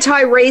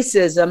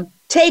anti-racism,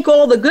 take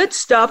all the good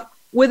stuff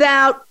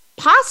without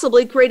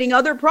possibly creating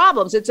other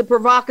problems? It's a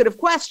provocative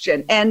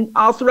question, and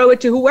I'll throw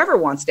it to whoever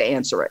wants to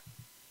answer it.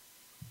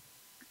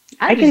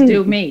 I just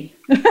do me.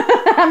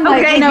 I'm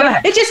like, Okay, you know,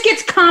 good. it just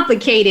gets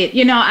complicated.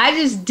 You know, I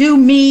just do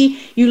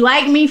me. You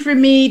like me for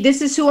me.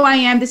 This is who I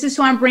am. This is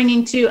who I'm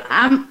bringing to.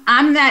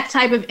 I'm that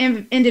type of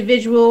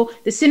individual.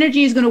 The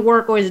synergy is going to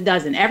work or it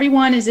doesn't.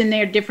 Everyone is in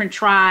their different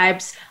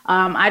tribes.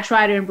 I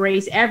try to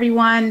embrace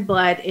everyone,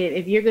 but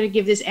if you're going to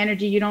give this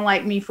energy, you don't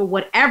like me for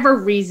whatever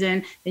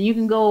reason, then you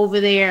can go over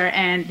there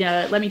and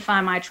let me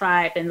find my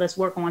tribe and let's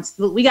work on.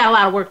 We got a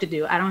lot of work to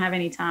do. I don't have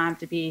any time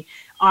to be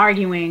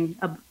arguing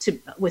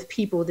with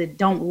people that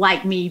don't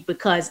like me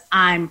because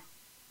I'm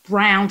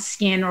brown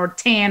skin or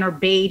tan or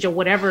beige or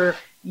whatever,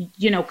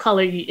 you know,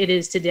 color it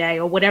is today,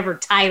 or whatever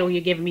title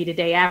you're giving me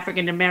today,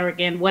 African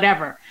American,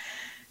 whatever.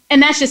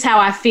 And that's just how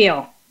I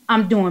feel.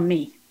 I'm doing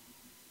me.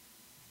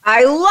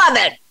 I love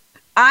it.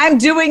 I'm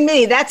doing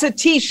me. That's a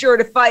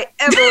t-shirt if I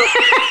ever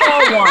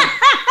saw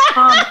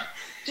one.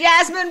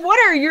 Jasmine, what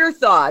are your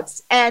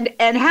thoughts? And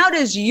how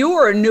does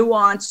your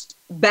nuanced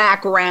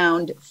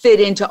background fit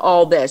into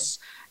all this?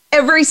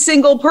 Every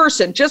single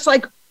person, just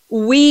like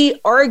we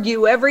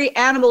argue, every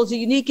animal is a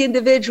unique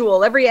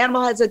individual. Every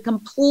animal has a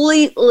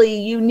completely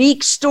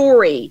unique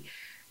story.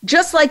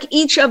 Just like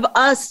each of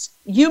us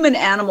human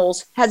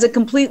animals has a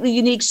completely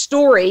unique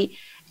story.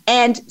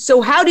 And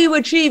so how do you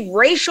achieve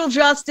racial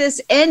justice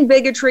and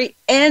bigotry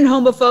and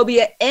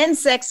homophobia and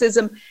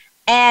sexism,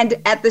 and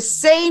at the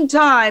same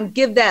time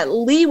give that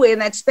leeway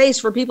and that space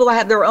for people to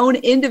have their own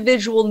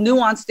individual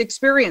nuanced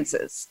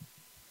experiences?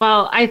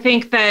 Well, I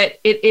think that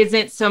it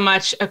isn't so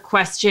much a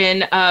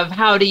question of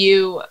how do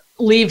you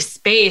leave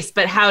space,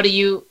 but how do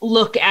you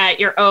look at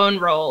your own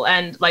role?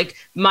 And like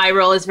my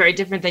role is very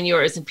different than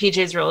yours, and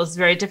PJ's role is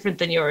very different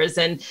than yours,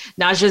 and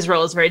Naja's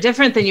role is very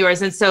different than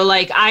yours. And so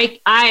like I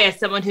as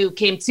someone who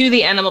came to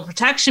the animal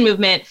protection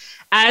movement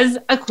as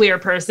a queer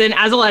person,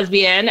 as a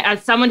lesbian,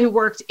 as someone who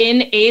worked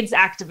in AIDS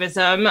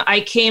activism, I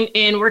came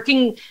in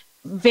working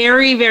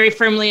very, very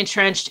firmly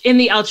entrenched in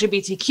the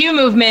LGBTQ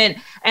movement.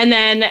 And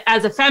then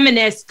as a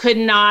feminist, could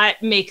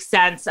not make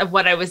sense of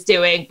what I was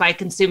doing by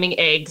consuming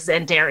eggs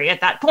and dairy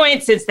at that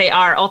point, since they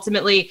are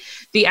ultimately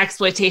the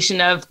exploitation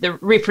of the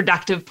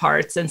reproductive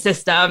parts and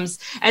systems.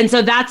 And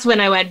so that's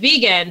when I went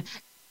vegan.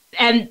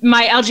 And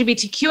my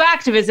LGBTQ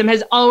activism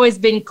has always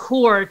been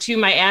core to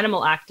my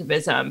animal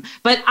activism.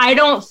 But I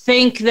don't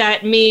think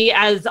that me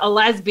as a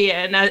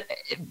lesbian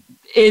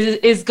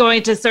is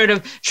going to sort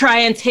of try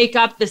and take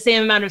up the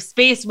same amount of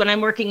space when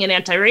I'm working in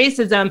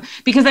anti-racism,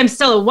 because I'm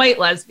still a white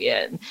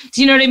lesbian.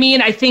 Do you know what I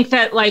mean? I think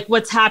that like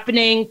what's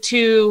happening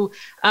to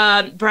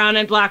brown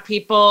and black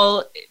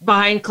people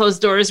behind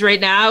closed doors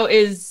right now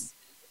is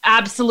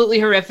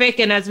absolutely horrific.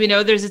 And as we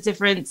know, there's a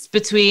difference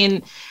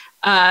between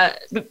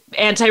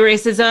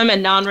anti-racism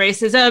and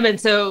non-racism. And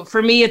so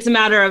for me, it's a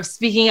matter of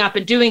speaking up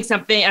and doing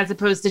something as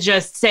opposed to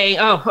just saying,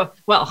 oh,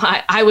 well,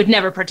 I would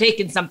never partake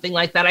in something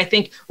like that. I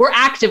think we're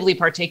actively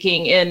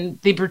partaking in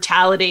the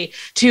brutality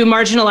to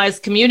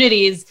marginalized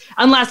communities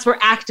unless we're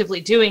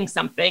actively doing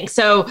something.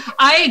 So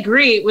I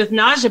agree with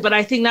Naja, but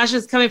I think Naja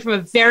is coming from a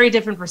very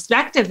different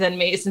perspective than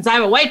me. Since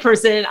I'm a white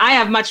person, I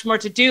have much more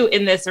to do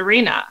in this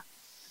arena.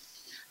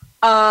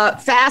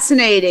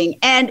 Fascinating.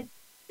 And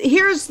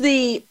here's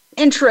the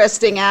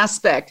interesting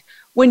aspect.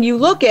 When you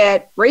look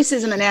at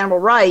racism and animal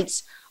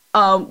rights,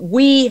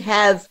 we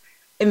have,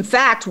 in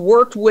fact,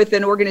 worked with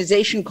an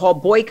organization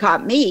called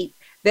Boycott Meat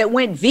that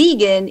went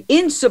vegan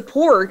in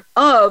support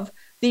of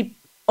the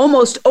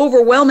almost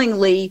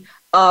overwhelmingly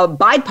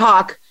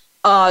BIPOC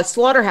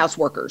slaughterhouse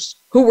workers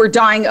who were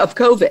dying of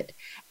COVID.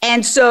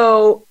 And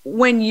so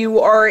when you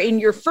are in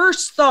your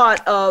first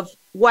thought of,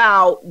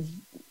 wow,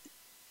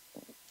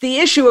 the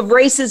issue of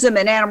racism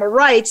and animal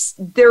rights,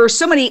 there are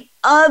so many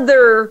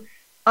other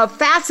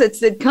facets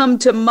that come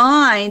to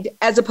mind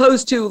as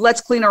opposed to let's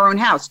clean our own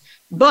house.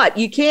 But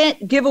you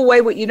can't give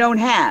away what you don't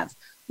have.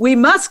 We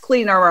must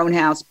clean our own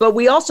house, but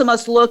we also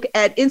must look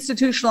at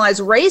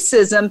institutionalized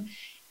racism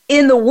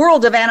in the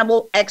world of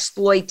animal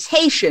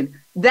exploitation.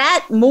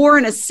 That more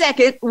in a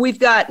second. We've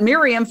got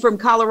Miriam from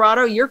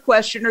Colorado. Your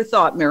question or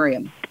thought,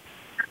 Miriam?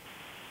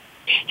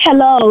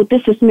 Hello,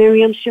 this is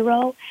Miriam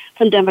Shiro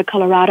from Denver,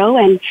 Colorado,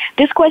 and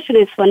this question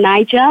is for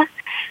Naja.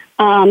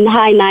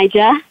 Hi,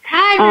 Naja.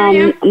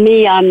 Hi,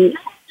 Miriam.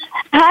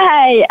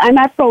 Hi, I'm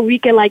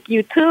Afro-Rican like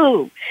you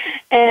too,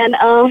 and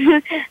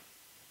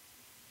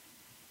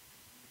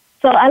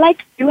so I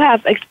like you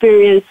have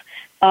experience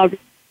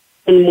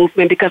in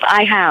movement, because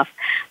I have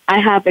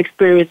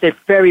experienced it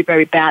very,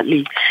 very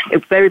badly.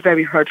 It's very,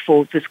 very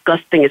hurtful,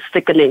 disgusting, it's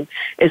sickening,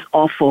 it's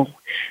awful,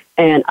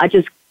 and I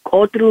just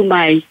go through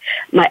my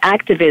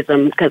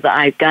activism, because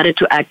I got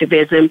into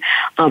activism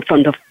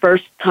from the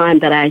first time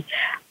that I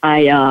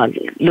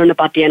learned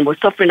about the animal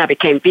suffering. I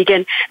became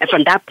vegan, and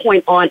from that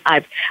point on,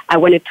 I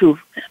went into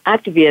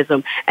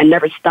activism and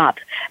never stopped.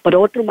 But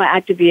all through my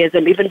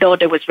activism, even though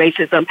there was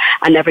racism,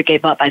 I never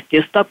gave up. I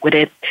still stuck with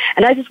it.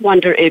 And I just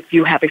wonder if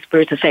you have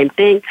experienced the same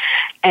thing,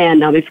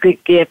 and if you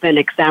could give an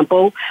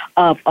example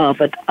of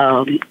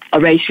a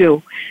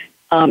racial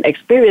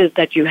experience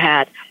that you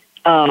had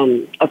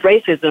of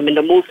racism in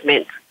the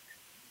movement.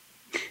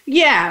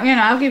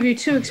 Yeah, I'll give you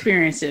two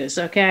experiences,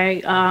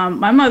 okay?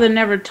 My mother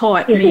never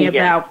taught me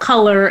about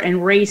color and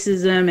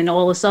racism and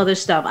all this other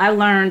stuff. I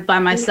learned by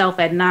myself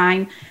at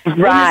 9,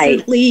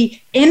 Right.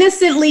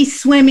 innocently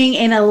swimming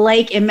in a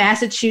lake in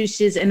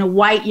Massachusetts, and a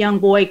white young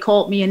boy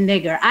called me a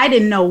nigger. I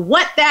didn't know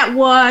what that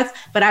was,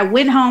 but I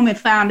went home and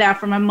found out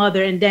from my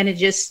mother, and then it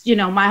just,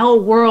 my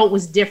whole world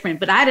was different.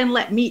 But I didn't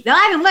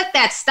let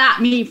that stop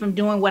me from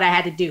doing what I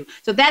had to do.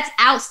 So that's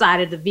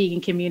outside of the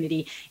vegan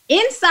community.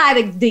 Inside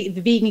of the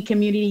vegan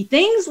community,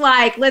 things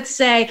like, let's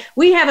say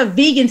we have a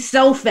vegan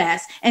soul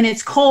fest and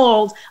it's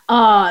called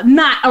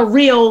not a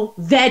real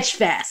veg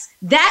fest.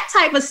 That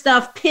type of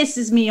stuff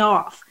pisses me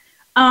off.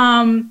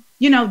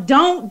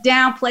 Don't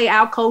downplay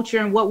our culture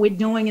and what we're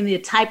doing and the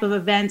type of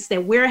events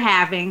that we're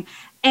having.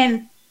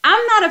 And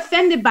I'm not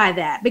offended by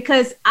that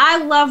because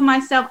I love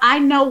myself. I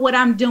know what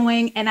I'm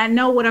doing and I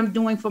know what I'm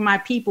doing for my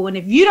people. And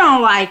if you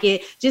don't like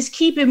it, just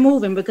keep it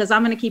moving because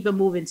I'm going to keep it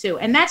moving too.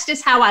 And that's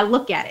just how I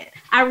look at it.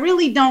 I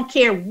really don't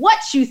care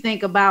what you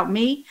think about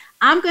me.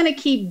 I'm going to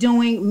keep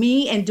doing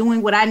me and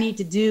doing what I need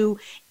to do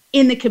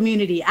in the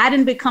community. I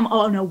didn't become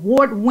an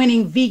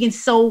award-winning vegan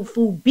soul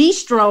food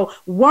bistro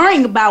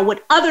worrying about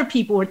what other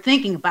people are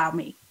thinking about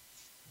me.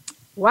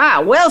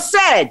 Wow, well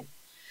said.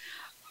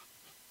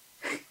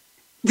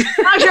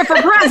 Tasha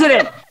for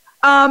president.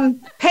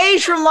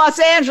 Paige from Los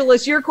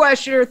Angeles, your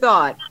question or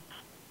thought?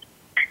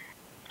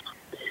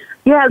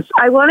 Yes,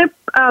 I want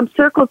to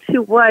circle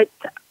to what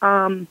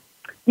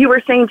you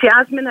were saying,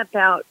 Jasmine,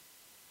 about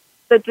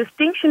the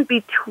distinction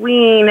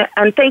between,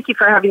 and thank you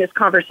for having this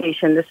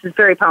conversation. This is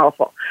very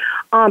powerful.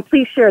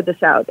 Please share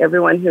this out,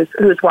 everyone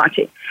who's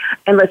watching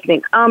and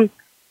listening.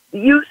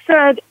 You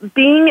said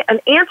being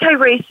an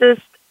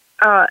anti-racist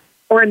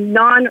or a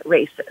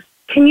non-racist.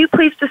 Can you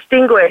please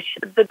distinguish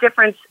the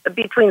difference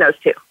between those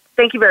two?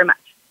 Thank you very much.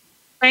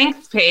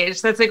 Thanks,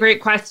 Paige. That's a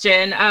great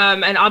question.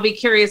 And I'll be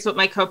curious what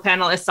my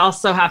co-panelists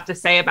also have to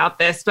say about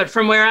this. But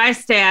from where I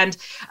stand,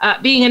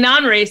 being a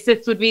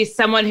non-racist would be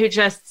someone who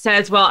just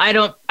says, well,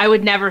 I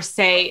would never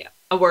say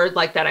a word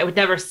like that. I would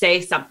never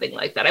say something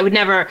like that. I would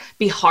never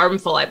be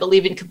harmful. I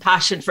believe in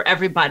compassion for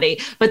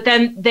everybody. But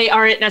then they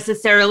aren't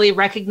necessarily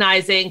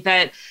recognizing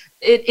that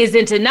it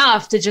isn't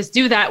enough to just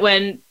do that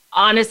when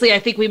honestly, I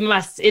think we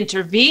must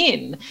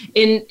intervene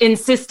in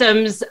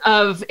systems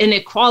of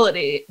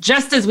inequality,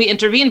 just as we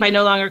intervene by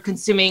no longer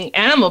consuming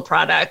animal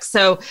products.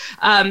 So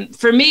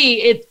for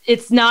me,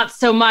 it's not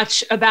so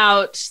much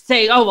about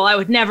saying, oh, well, I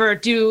would never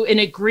do an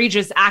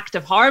egregious act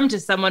of harm to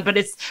someone, but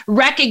it's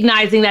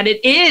recognizing that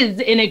it is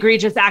an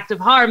egregious act of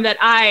harm, that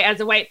I, as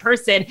a white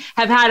person,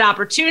 have had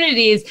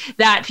opportunities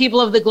that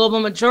people of the global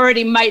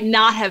majority might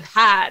not have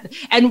had.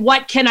 And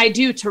what can I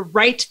do to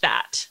right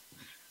that?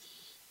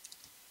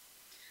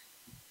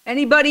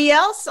 Anybody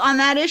else on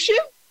that issue?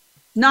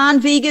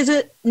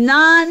 Non-veganism,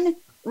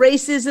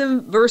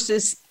 non-racism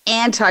versus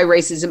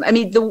anti-racism. I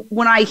mean,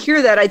 when I hear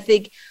that, I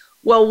think,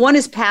 well, one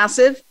is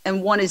passive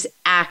and one is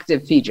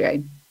active,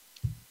 PJ.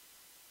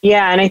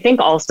 Yeah, and I think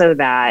also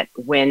that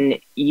when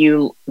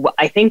we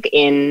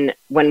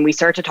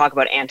start to talk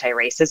about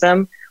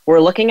anti-racism, we're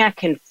looking at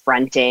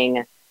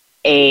confronting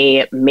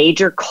a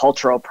major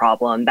cultural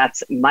problem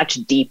that's much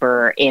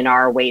deeper in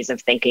our ways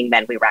of thinking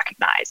than we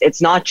recognize.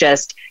 It's not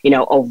just,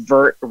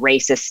 overt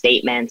racist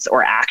statements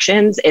or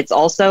actions. It's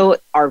also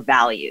our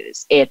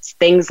values. It's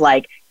things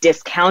like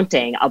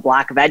discounting a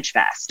Black Veg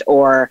Fest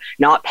or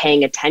not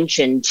paying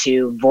attention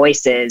to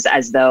voices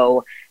as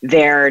though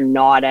they're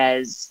not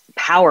as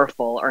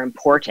powerful or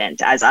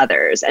important as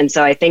others. And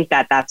so I think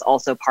that that's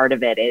also part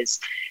of it, is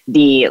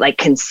the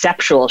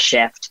conceptual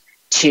shift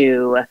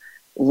to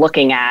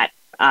looking at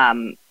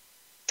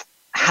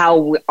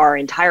how our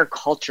entire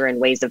culture and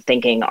ways of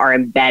thinking are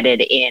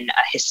embedded in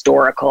a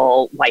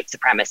historical white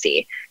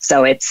supremacy.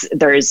 So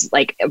there's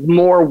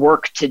more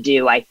work to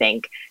do, I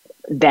think,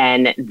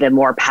 than the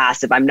more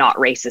passive, I'm not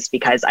racist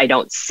because I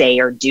don't say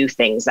or do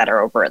things that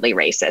are overtly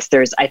racist.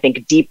 There's, I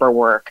think, deeper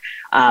work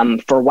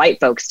for white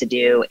folks to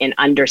do in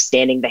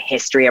understanding the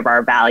history of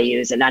our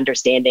values and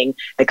understanding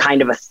the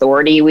kind of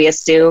authority we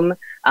assume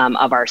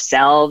of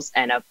ourselves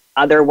and of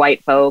other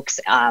white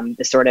folks,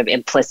 the sort of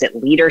implicit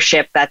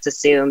leadership that's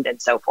assumed,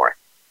 and so forth.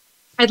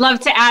 I'd love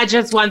to add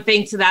just one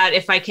thing to that,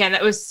 if I can.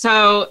 That was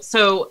so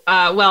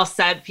well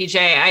said,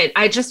 PJ.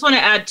 I just want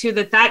to add, too,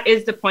 that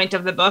is the point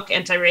of the book,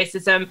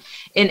 Antiracism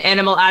in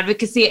Animal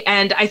Advocacy.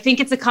 And I think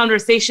it's a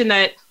conversation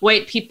that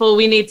white people,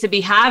 we need to be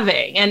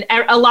having. And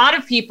a lot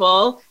of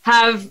people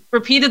have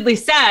repeatedly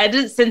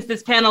said, since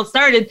this panel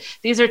started,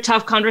 these are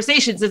tough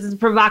conversations. This is a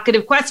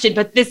provocative question,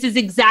 but this is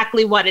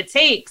exactly what it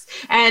takes.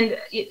 And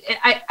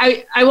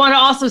I want to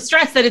also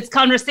stress that it's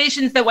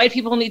conversations that white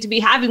people need to be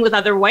having with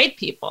other white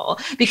people,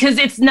 because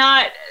it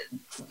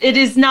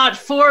is not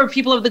for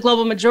people of the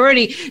global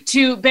majority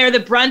to bear the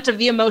brunt of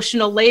the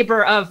emotional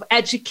labor of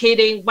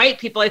educating white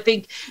people. I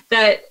think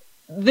that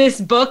this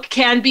book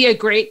can be a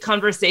great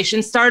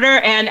conversation starter.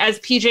 And as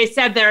PJ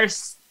said, there are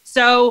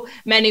so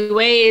many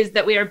ways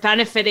that we are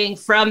benefiting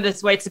from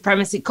this white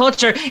supremacy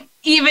culture,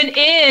 even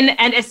in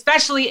and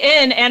especially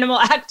in animal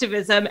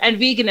activism and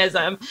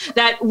veganism,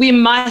 that we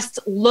must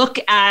look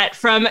at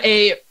from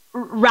a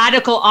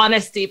radical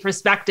honesty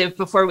perspective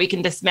before we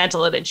can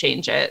dismantle it and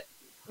change it.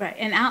 Right,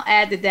 and I'll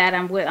add to that.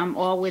 I'm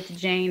all with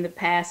Jane. The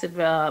passive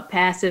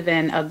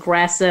and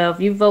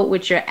aggressive. You vote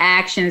with your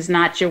actions,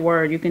 not your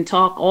word. You can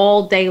talk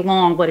all day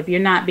long, but if you're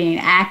not being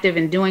active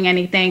and doing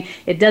anything,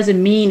 it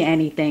doesn't mean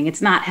anything.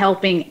 It's not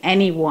helping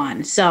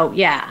anyone. So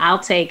yeah, I'll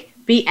take.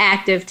 Be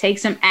active. Take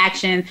some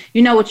action.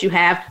 You know what you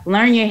have.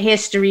 Learn your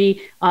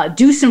history.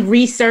 Do some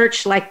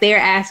research, like they're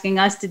asking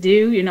us to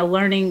do.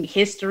 Learning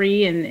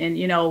history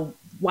and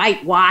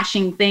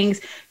whitewashing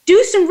things.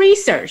 Do some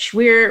research.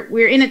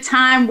 We're in a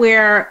time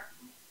where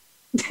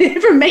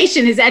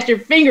information is at your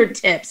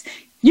fingertips.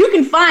 You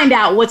can find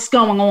out what's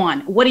going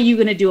on. What are you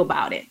going to do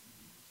about it?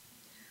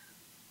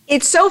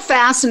 It's so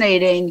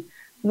fascinating.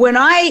 When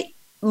I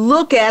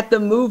look at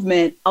the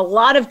movement, a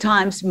lot of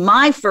times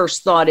my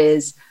first thought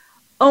is,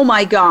 oh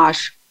my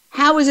gosh,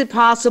 how is it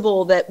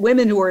possible that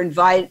women who are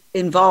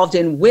involved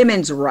in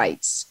women's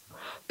rights,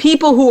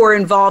 people who are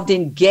involved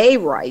in gay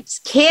rights,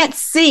 can't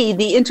see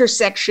the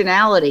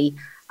intersectionality?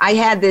 I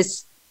had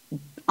this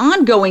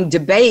ongoing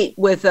debate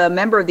with a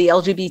member of the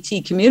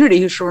LGBT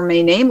community who shall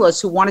remain nameless,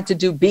 who wanted to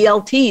do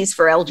BLTs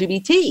for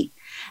LGBT.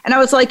 And I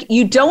was like,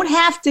 you don't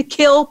have to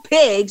kill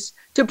pigs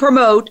to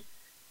promote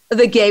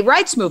the gay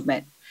rights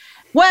movement.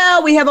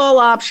 Well, we have all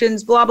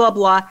options, blah, blah,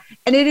 blah.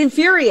 And it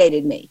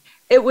infuriated me.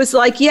 It was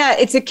like, yeah,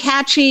 it's a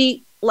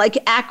catchy, like,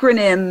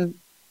 acronym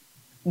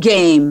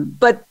game,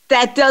 but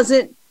that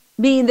doesn't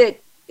mean that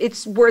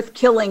it's worth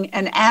killing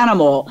an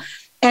animal.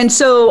 And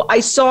so I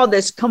saw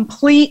this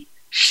complete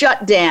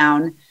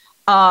shutdown,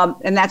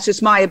 and that's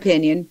just my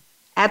opinion,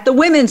 at the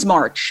Women's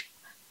March,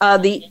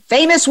 the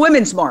famous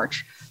Women's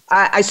March.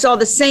 I saw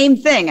the same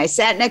thing. I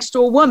sat next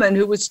to a woman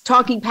who was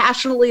talking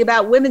passionately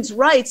about women's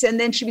rights, and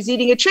then she was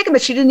eating a chicken,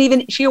 but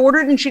she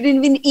ordered and she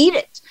didn't even eat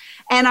it.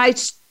 And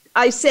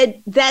I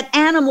said, that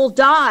animal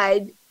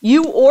died.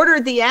 You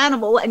ordered the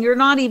animal and you're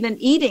not even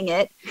eating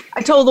it.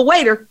 I told the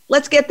waiter,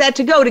 let's get that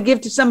to go to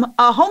give to some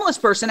homeless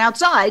person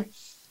outside,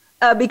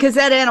 because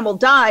that animal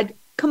died.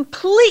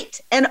 Complete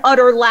and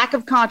utter lack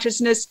of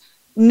consciousness,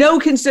 no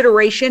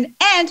consideration,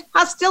 and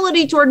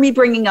hostility toward me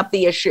bringing up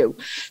the issue.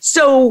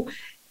 So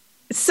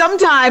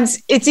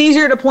sometimes it's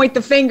easier to point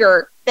the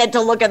finger than to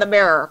look in the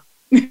mirror.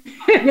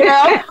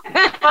 That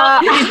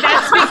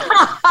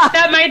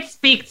might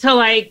speak to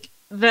like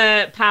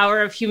the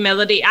power of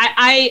humility.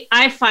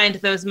 I find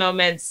those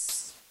moments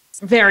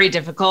very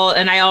difficult,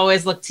 and I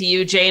always look to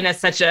you, Jane, as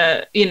such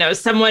a,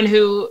 someone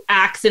who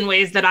acts in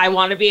ways that I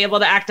want to be able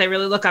to act. I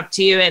really look up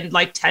to you in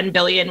like 10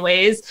 billion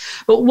ways.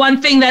 But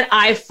one thing that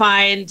I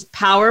find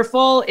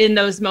powerful in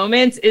those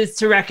moments is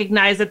to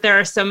recognize that there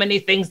are so many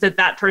things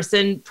that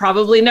person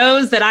probably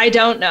knows that I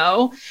don't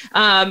know.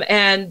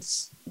 And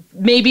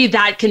maybe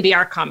that can be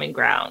our common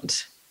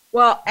ground.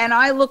 Well, and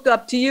I look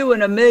up to you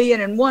in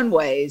 1,000,001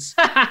 ways.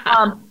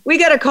 We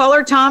got a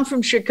caller, Tom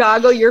from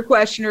Chicago. Your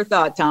question or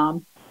thought,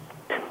 Tom?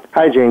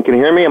 Hi, Jane. Can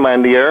you hear me? Am I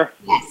on the air?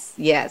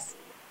 Yes.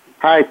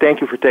 Hi,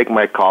 thank you for taking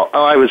my call.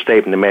 I have a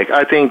statement to make.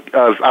 I think,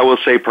 I will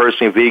say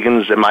personally,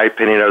 vegans, in my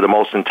opinion, are the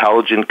most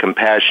intelligent,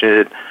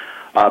 compassionate,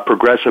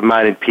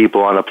 progressive-minded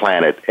people on the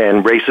planet.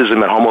 And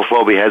racism and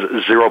homophobia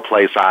has zero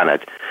place on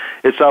it.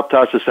 It's up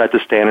to us to set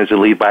the standards, to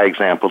lead by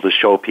example, to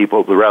show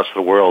people, the rest of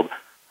the world,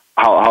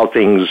 how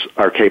things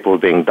are capable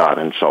of being done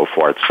and so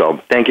forth.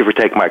 So thank you for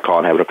taking my call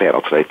and having a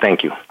panel today.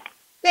 Thank you.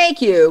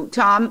 Thank you,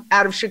 Tom,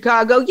 out of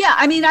Chicago. Yeah,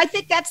 I mean, I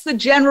think that's the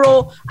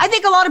general. I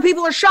think a lot of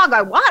people are shocked.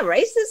 Like, why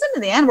racism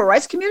in the animal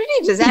rights community?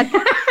 Does that?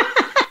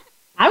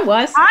 I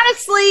was.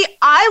 Honestly,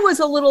 I was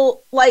a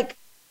little like,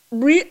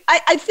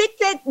 I think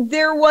that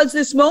there was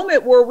this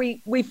moment where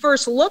we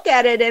first look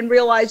at it and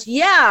realize,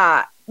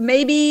 yeah,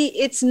 maybe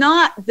it's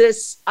not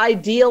this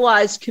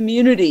idealized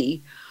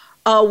community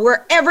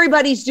where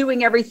everybody's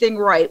doing everything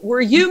right.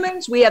 We're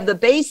humans. We have the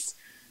base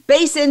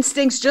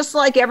instincts just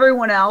like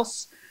everyone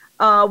else.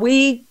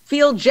 We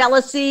feel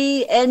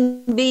jealousy,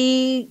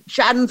 envy,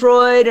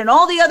 schadenfreude, and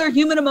all the other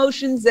human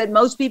emotions that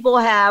most people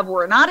have.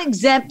 We're not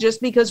exempt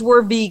just because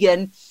we're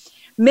vegan.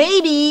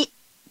 Maybe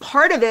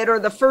part of it, or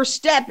the first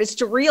step, is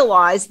to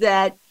realize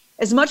that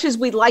as much as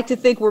we'd like to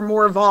think we're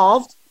more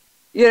evolved,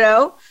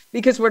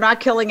 because we're not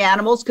killing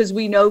animals, because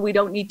we know we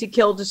don't need to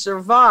kill to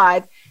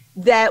survive,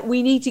 that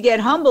we need to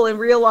get humble and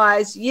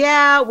realize,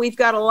 yeah, we've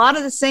got a lot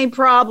of the same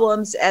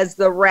problems as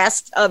the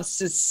rest of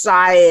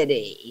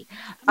society.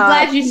 I'm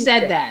glad you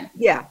said that.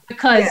 Yeah.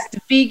 Because the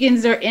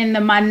vegans are in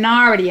the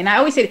minority. And I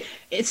always say,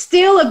 it's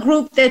still a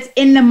group that's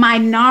in the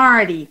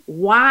minority.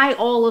 Why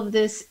all of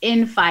this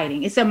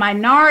infighting? It's a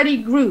minority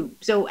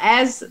group. So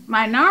as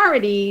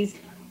minorities,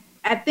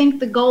 I think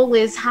the goal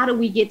is, how do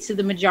we get to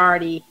the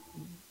majority?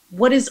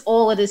 What is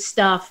all of this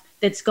stuff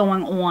that's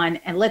going on?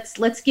 And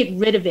let's get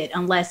rid of it,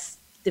 unless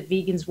the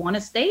vegans want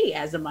to stay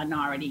as a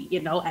minority,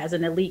 as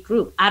an elite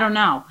group. I don't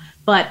know.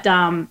 But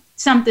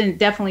something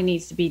definitely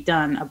needs to be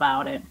done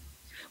about it.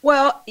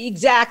 Well,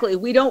 exactly.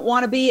 We don't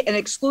want to be an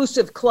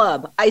exclusive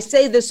club. I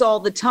say this all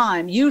the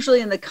time,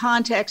 usually in the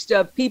context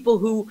of people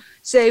who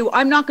say,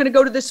 I'm not going to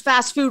go to this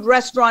fast food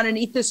restaurant and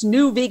eat this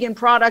new vegan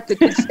product that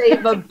could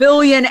save 1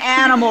 billion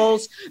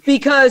animals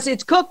because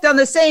it's cooked on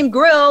the same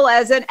grill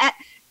as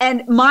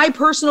and my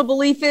personal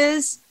belief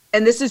is,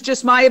 and this is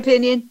just my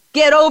opinion,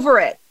 get over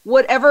it.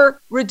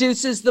 Whatever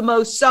reduces the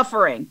most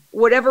suffering,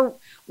 whatever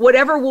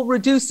will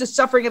reduce the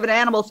suffering of an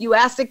animal. If you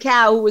asked a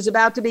cow who was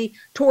about to be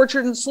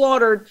tortured and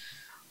slaughtered,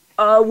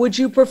 would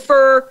you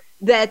prefer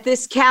that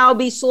this cow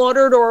be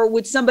slaughtered, or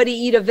would somebody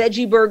eat a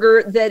veggie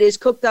burger that is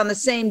cooked on the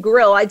same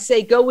grill? I'd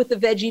say go with the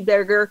veggie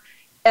burger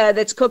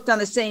that's cooked on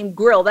the same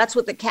grill. That's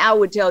what the cow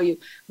would tell you.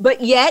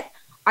 But yet,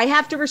 I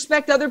have to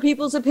respect other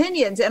people's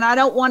opinions, and I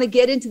don't want to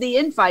get into the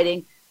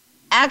infighting.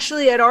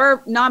 Actually, at our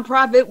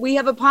nonprofit, we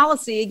have a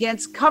policy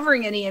against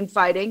covering any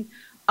infighting,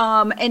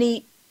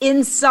 any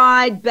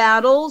inside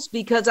battles,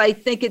 because I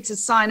think it's a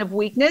sign of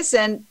weakness.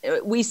 And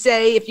we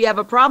say, if you have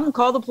a problem,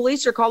 call the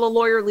police or call a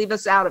lawyer, leave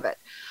us out of it.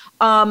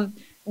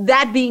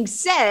 That being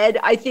said,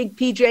 I think,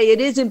 PJ, it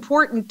is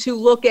important to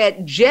look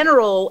at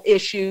general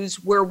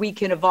issues where we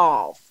can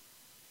evolve.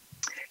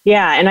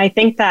 Yeah, and I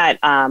think that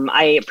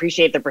I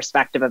appreciate the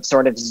perspective of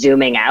sort of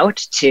zooming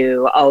out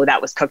to, oh,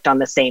 that was cooked on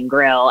the same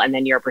grill, and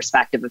then your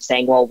perspective of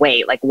saying, well,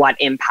 wait, like what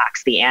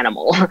impacts the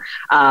animal?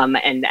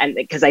 And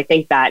because I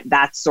think that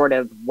that's sort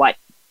of what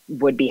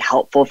would be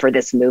helpful for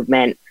this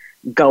movement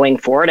going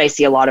forward. I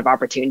see a lot of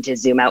opportunity to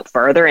zoom out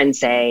further and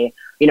say,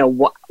 you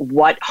know,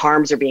 what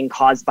harms are being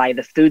caused by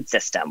the food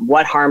system?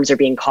 What harms are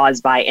being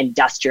caused by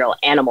industrial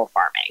animal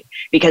farming?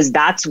 Because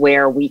that's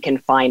where we can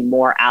find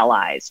more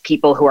allies,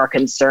 people who are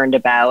concerned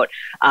about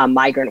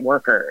migrant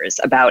workers,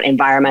 about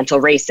environmental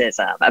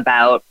racism,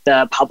 about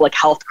the public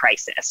health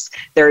crisis.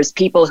 There's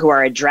people who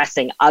are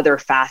addressing other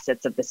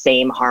facets of the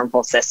same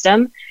harmful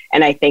system.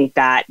 And I think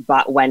that,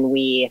 but when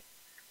we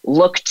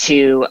look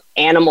to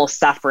animal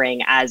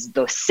suffering as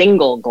the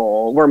single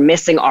goal, we're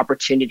missing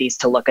opportunities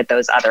to look at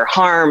those other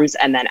harms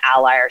and then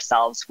ally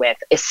ourselves with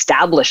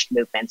established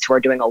movements who are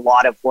doing a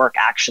lot of work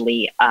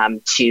actually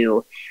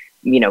to,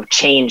 you know,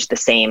 change the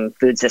same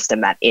food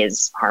system that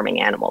is harming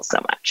animals so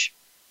much.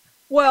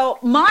 Well,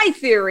 my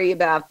theory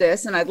about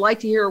this, and I'd like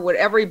to hear what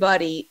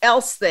everybody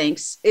else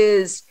thinks,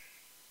 is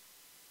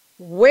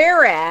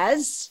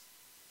whereas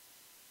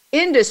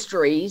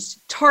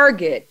industries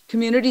target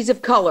communities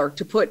of color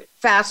to put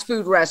fast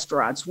food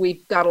restaurants.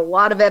 We've got a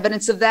lot of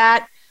evidence of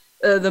that.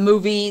 The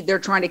movie They're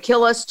Trying to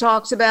Kill Us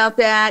talks about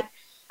that.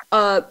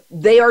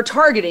 They are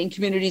targeting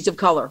communities of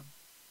color,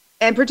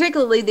 and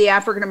particularly the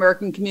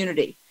African-American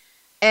community.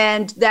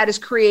 And that is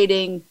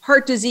creating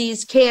heart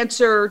disease,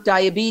 cancer,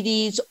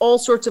 diabetes, all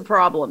sorts of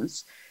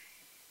problems.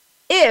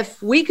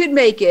 If we could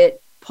make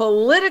it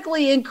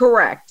politically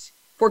incorrect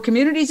for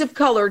communities of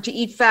color to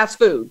eat fast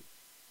food,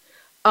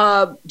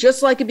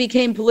 just like it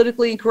became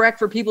politically incorrect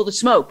for people to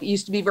smoke. It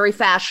used to be very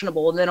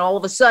fashionable. And then all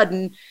of a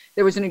sudden,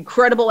 there was an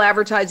incredible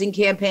advertising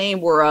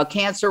campaign where a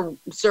cancer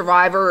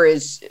survivor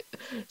is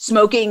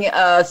smoking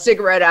a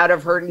cigarette out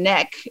of her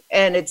neck.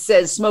 And it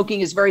says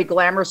smoking is very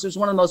glamorous. It was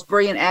one of the most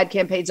brilliant ad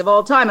campaigns of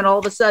all time. And all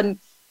of a sudden,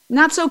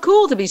 not so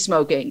cool to be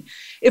smoking.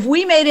 If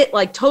we made it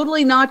like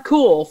totally not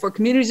cool for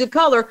communities of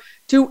color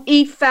to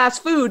eat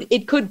fast food,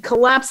 it could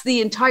collapse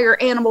the entire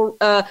animal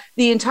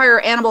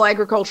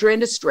agriculture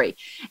industry.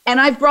 And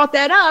I've brought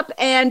that up,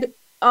 and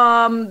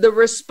the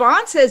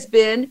response has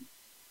been,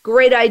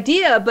 great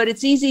idea, but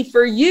it's easy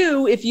for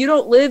you, if you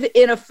don't live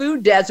in a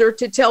food desert,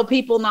 to tell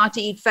people not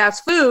to eat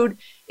fast food.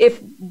 If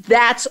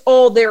that's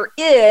all there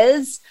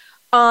is,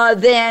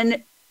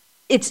 then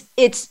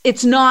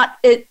it's not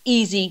an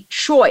easy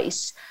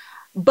choice.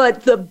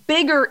 But the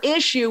bigger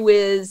issue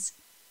is,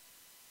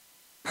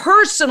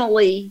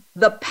 personally,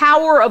 the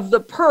power of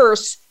the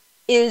purse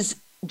is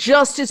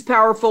just as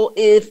powerful,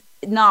 if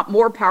not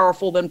more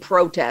powerful, than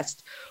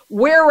protest.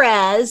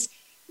 Whereas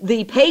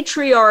the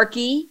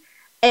patriarchy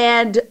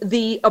and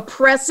the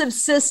oppressive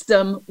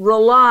system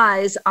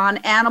relies on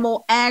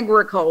animal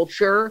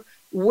agriculture,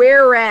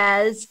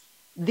 whereas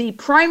the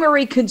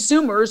primary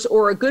consumers,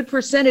 or a good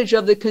percentage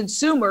of the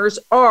consumers,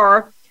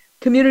 are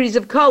communities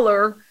of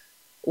color.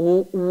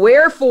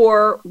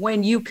 Wherefore,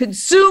 when you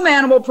consume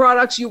animal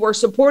products, you are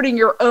supporting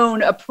your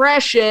own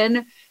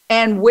oppression.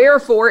 And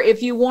wherefore,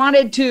 if you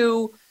wanted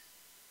to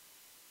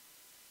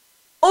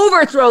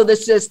overthrow the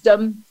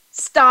system,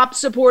 stop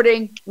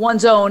supporting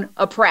one's own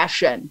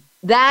oppression.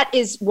 That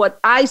is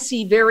what I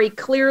see very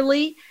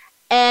clearly.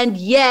 And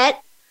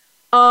yet,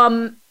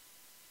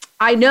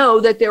 I know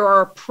that there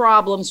are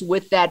problems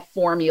with that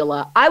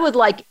formula. I would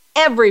like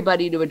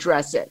everybody to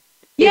address it.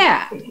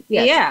 Yeah.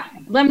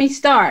 Let me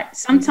start.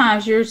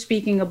 Sometimes you're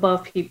speaking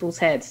above people's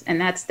heads,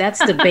 and that's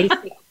the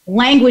basic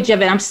language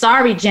of it. I'm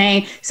sorry,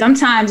 Jane.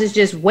 Sometimes it's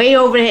just way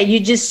over the head.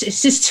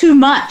 It's just too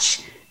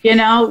much. You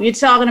know, you're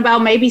talking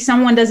about maybe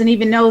someone doesn't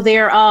even know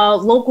their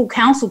local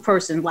council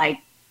person, like,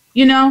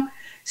 you know.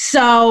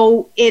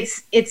 So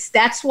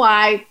that's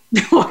why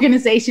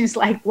organizations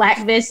like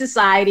Black Veg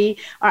Society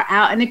are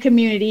out in the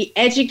community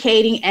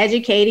educating.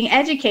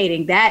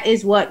 That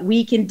is what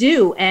we can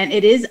do. And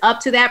it is up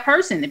to that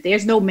person. If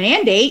there's no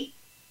mandate,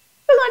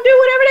 they're going to do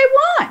whatever they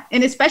want.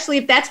 And especially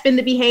if that's been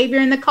the behavior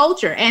in the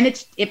culture. And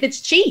if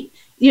it's cheap,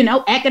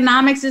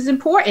 economics is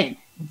important.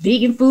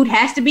 Vegan food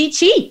has to be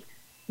cheap.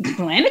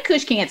 Planet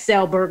Kush can't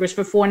sell burgers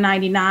for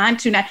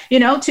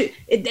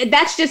 $4.99.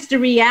 That's just the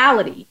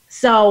reality.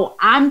 So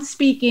I'm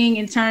speaking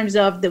in terms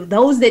of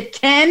those that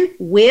can,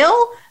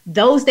 will,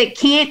 those that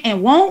can't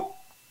and won't.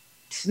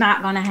 It's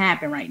not going to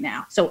happen right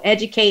now. So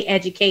educate.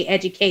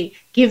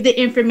 Give the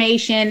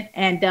information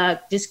and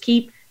just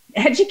keep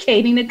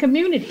educating the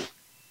community,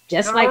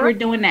 just like we're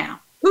doing now.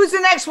 Who's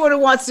the next one who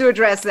wants to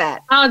address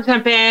that? I'll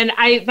jump in.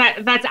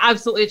 That's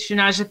absolutely true,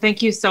 Naja.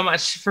 Thank you so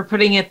much for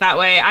putting it that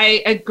way.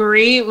 I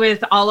agree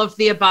with all of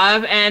the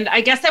above. And I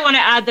guess I want to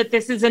add that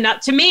this is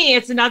to me,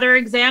 it's another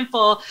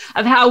example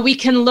of how we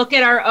can look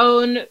at our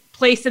own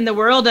place in the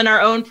world and our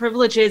own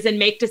privileges and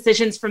make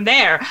decisions from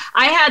there.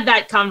 I had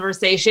that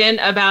conversation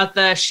about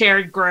the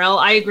shared grill.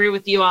 I agree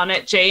with you on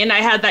it, Jane. I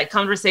had that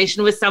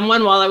conversation with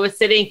someone while I was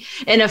sitting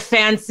in a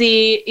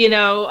fancy,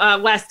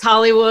 West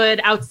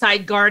Hollywood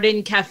outside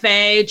garden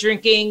cafe,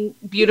 drinking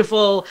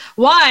beautiful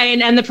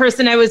wine. And the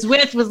person I was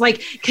with was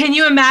like, can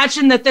you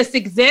imagine that this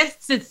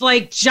exists? It's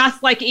like,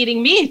 just like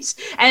eating meat.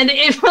 And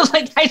it was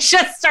like, I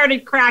just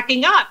started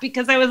cracking up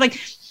because I was like,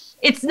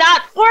 it's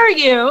not for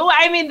you.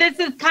 I mean, this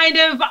is kind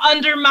of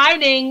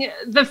undermining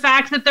the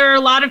fact that there are a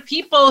lot of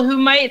people who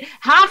might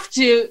have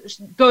to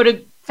go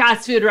to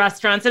fast food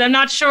restaurants. And I'm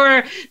not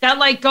sure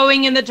that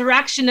going in the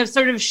direction of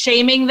sort of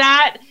shaming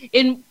that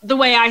in the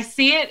way I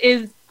see it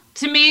is,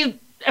 to me,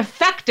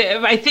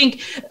 effective. I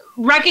think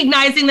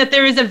recognizing that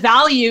there is a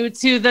value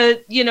to the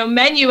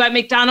menu at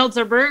McDonald's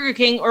or Burger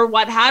King or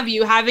what have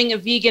you, having a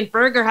vegan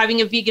burger,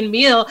 having a vegan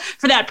meal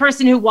for that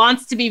person who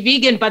wants to be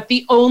vegan, but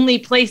the only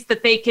place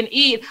that they can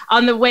eat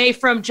on the way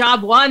from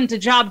job 1 to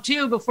job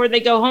 2 before they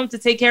go home to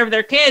take care of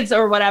their kids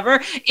or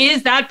whatever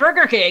is that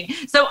Burger King.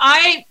 So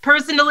I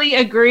personally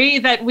agree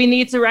that we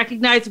need to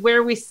recognize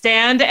where we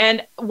stand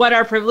and what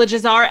our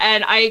privileges are.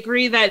 And I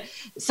agree that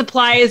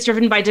supply is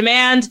driven by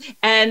demand.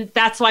 And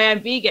that's why I'm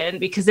vegan,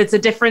 because it's a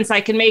difference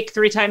I can make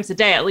 3 times a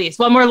day at least.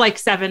 Well, more like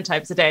 7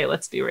 times a day.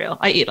 Let's be real.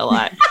 I eat a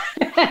lot.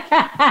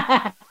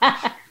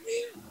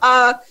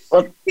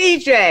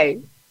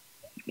 PJ.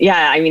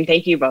 Yeah, I mean,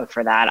 thank you both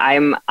for that.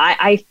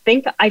 I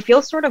think I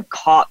feel sort of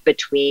caught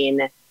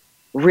between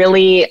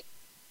really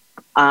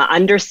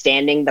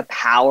understanding the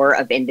power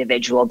of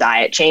individual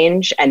diet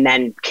change and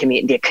then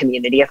the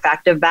community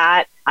effect of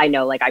that. I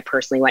know, I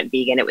personally went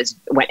vegan.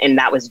 And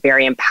that was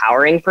very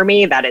empowering for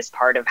me. That is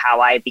part of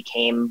how I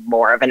became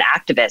more of an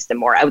activist and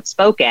more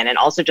outspoken, and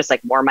also just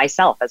more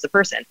myself as a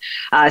person.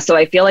 So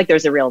I feel like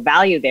there's a real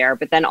value there.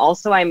 But then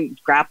also I'm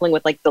grappling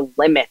with the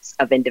limits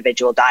of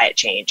individual diet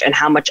change and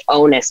how much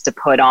onus to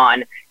put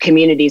on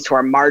communities who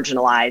are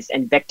marginalized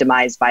and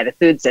victimized by the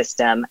food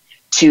system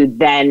to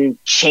then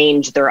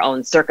change their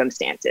own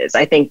circumstances.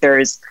 I think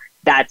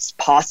that's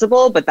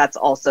possible, but that's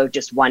also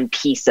just one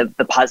piece of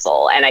the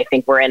puzzle. And I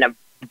think we're in a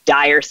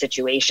dire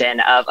situation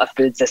of a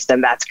food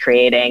system that's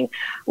creating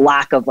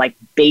lack of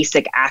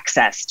basic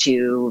access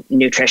to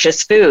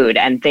nutritious food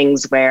and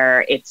things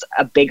where it's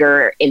a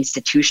bigger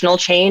institutional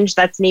change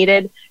that's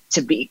needed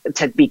to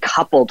be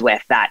coupled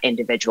with that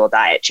individual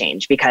diet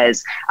change,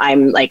 because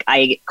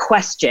I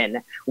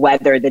question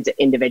whether the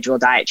individual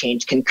diet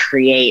change can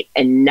create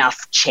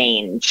enough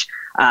change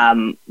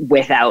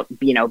without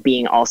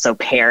being also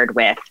paired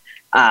with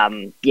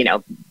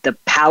the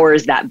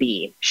powers that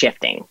be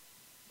shifting.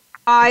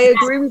 I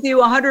agree with you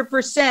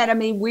 100%. I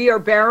mean, we are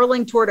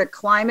barreling toward a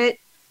climate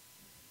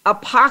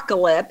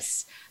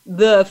apocalypse.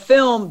 The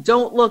film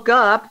Don't Look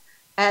Up,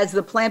 as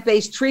the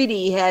Plant-Based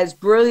Treaty has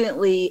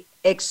brilliantly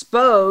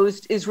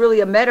exposed, is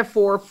really a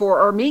metaphor for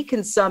our meat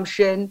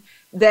consumption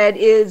that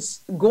is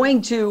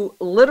going to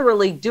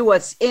literally do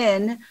us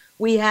in.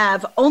 We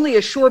have only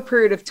a short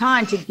period of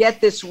time to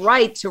get this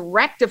right, to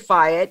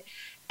rectify it.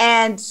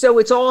 And so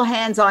it's all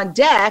hands on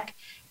deck.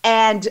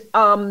 And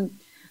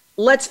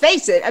let's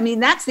face it, I mean,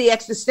 that's the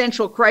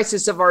existential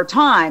crisis of our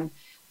time.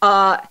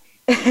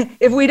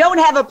 If we don't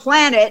have a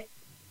planet,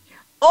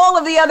 all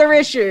of the other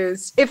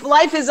issues, if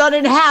life is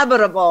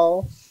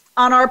uninhabitable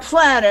on our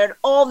planet,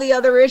 all the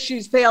other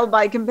issues pale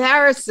by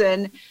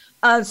comparison.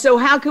 So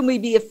how can we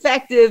be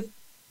effective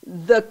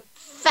the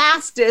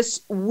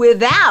fastest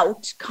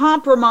without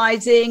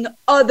compromising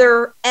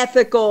other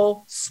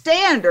ethical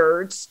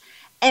standards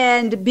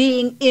and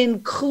being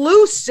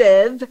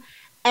inclusive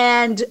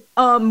and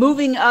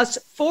moving us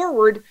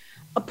forward?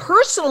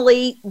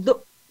 Personally,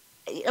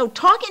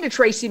 talking to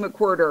Tracy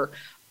McWhirter,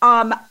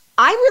 I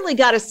really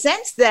got a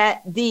sense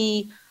that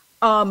the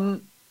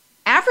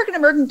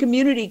African-American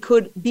community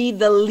could be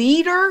the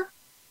leader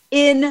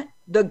in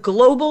the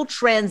global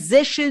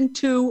transition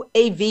to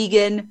a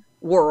vegan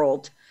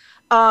world.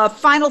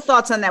 Final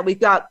thoughts on that. We've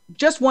got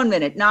just 1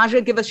 minute.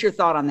 Naja, give us your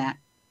thought on that.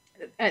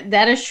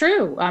 That is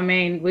true. I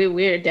mean,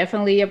 we're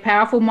definitely a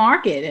powerful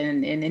market,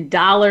 and in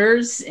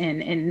dollars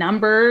and in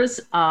numbers,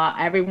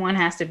 everyone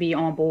has to be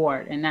on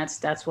board, and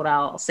that's what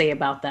I'll say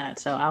about that.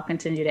 So I'll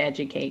continue to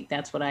educate.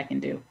 That's what I can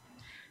do.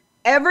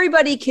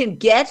 Everybody can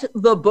get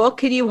the book.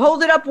 Can you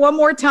hold it up one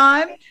more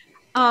time?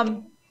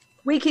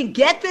 We can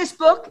get this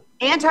book,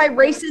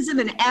 Antiracism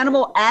and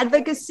Animal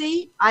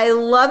Advocacy. I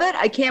love it.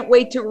 I can't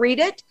wait to read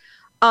it.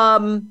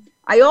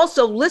 I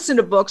also listen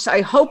to books.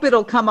 I hope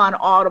it'll come on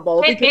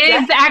Audible. It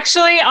is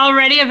actually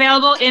already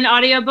available in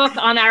audiobook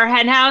on Our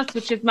Hen House,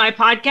 which is my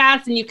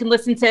podcast. And you can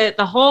listen to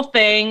the whole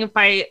thing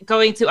by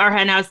going to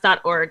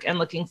ourhenhouse.org and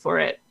looking for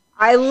it.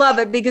 I love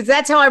it because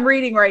that's how I'm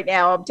reading right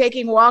now. I'm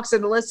taking walks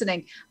and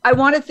listening. I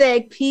want to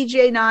thank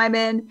PJ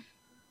Nyman,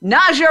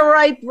 Naja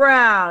Wright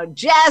Brown,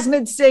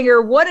 Jasmine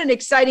Singer. What an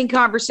exciting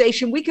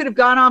conversation. We could have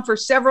gone on for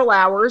several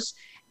hours.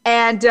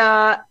 And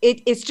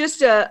it's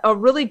just a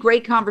really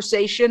great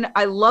conversation.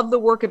 I love the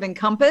work of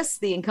Encompass,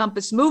 the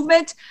Encompass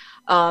movement.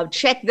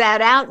 Check that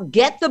out.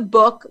 Get the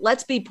book.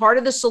 Let's be part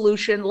of the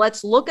solution.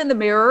 Let's look in the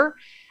mirror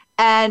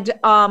and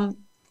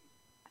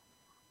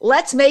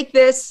let's make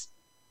this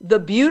the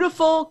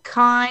beautiful,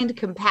 kind,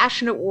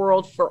 compassionate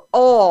world for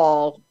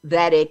all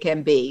that it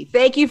can be.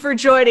 Thank you for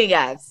joining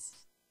us.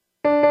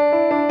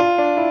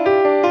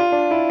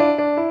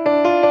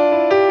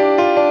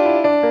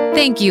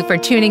 Thank you for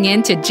tuning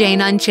in to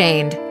Jane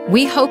Unchained.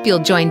 We hope you'll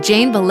join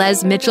Jane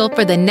Velez Mitchell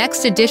for the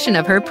next edition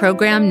of her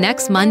program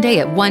next Monday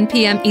at 1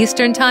 p.m.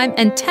 Eastern Time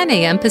and 10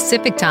 a.m.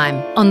 Pacific Time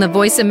on the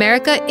Voice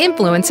America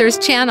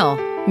Influencers channel.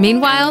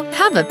 Meanwhile,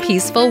 have a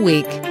peaceful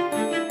week.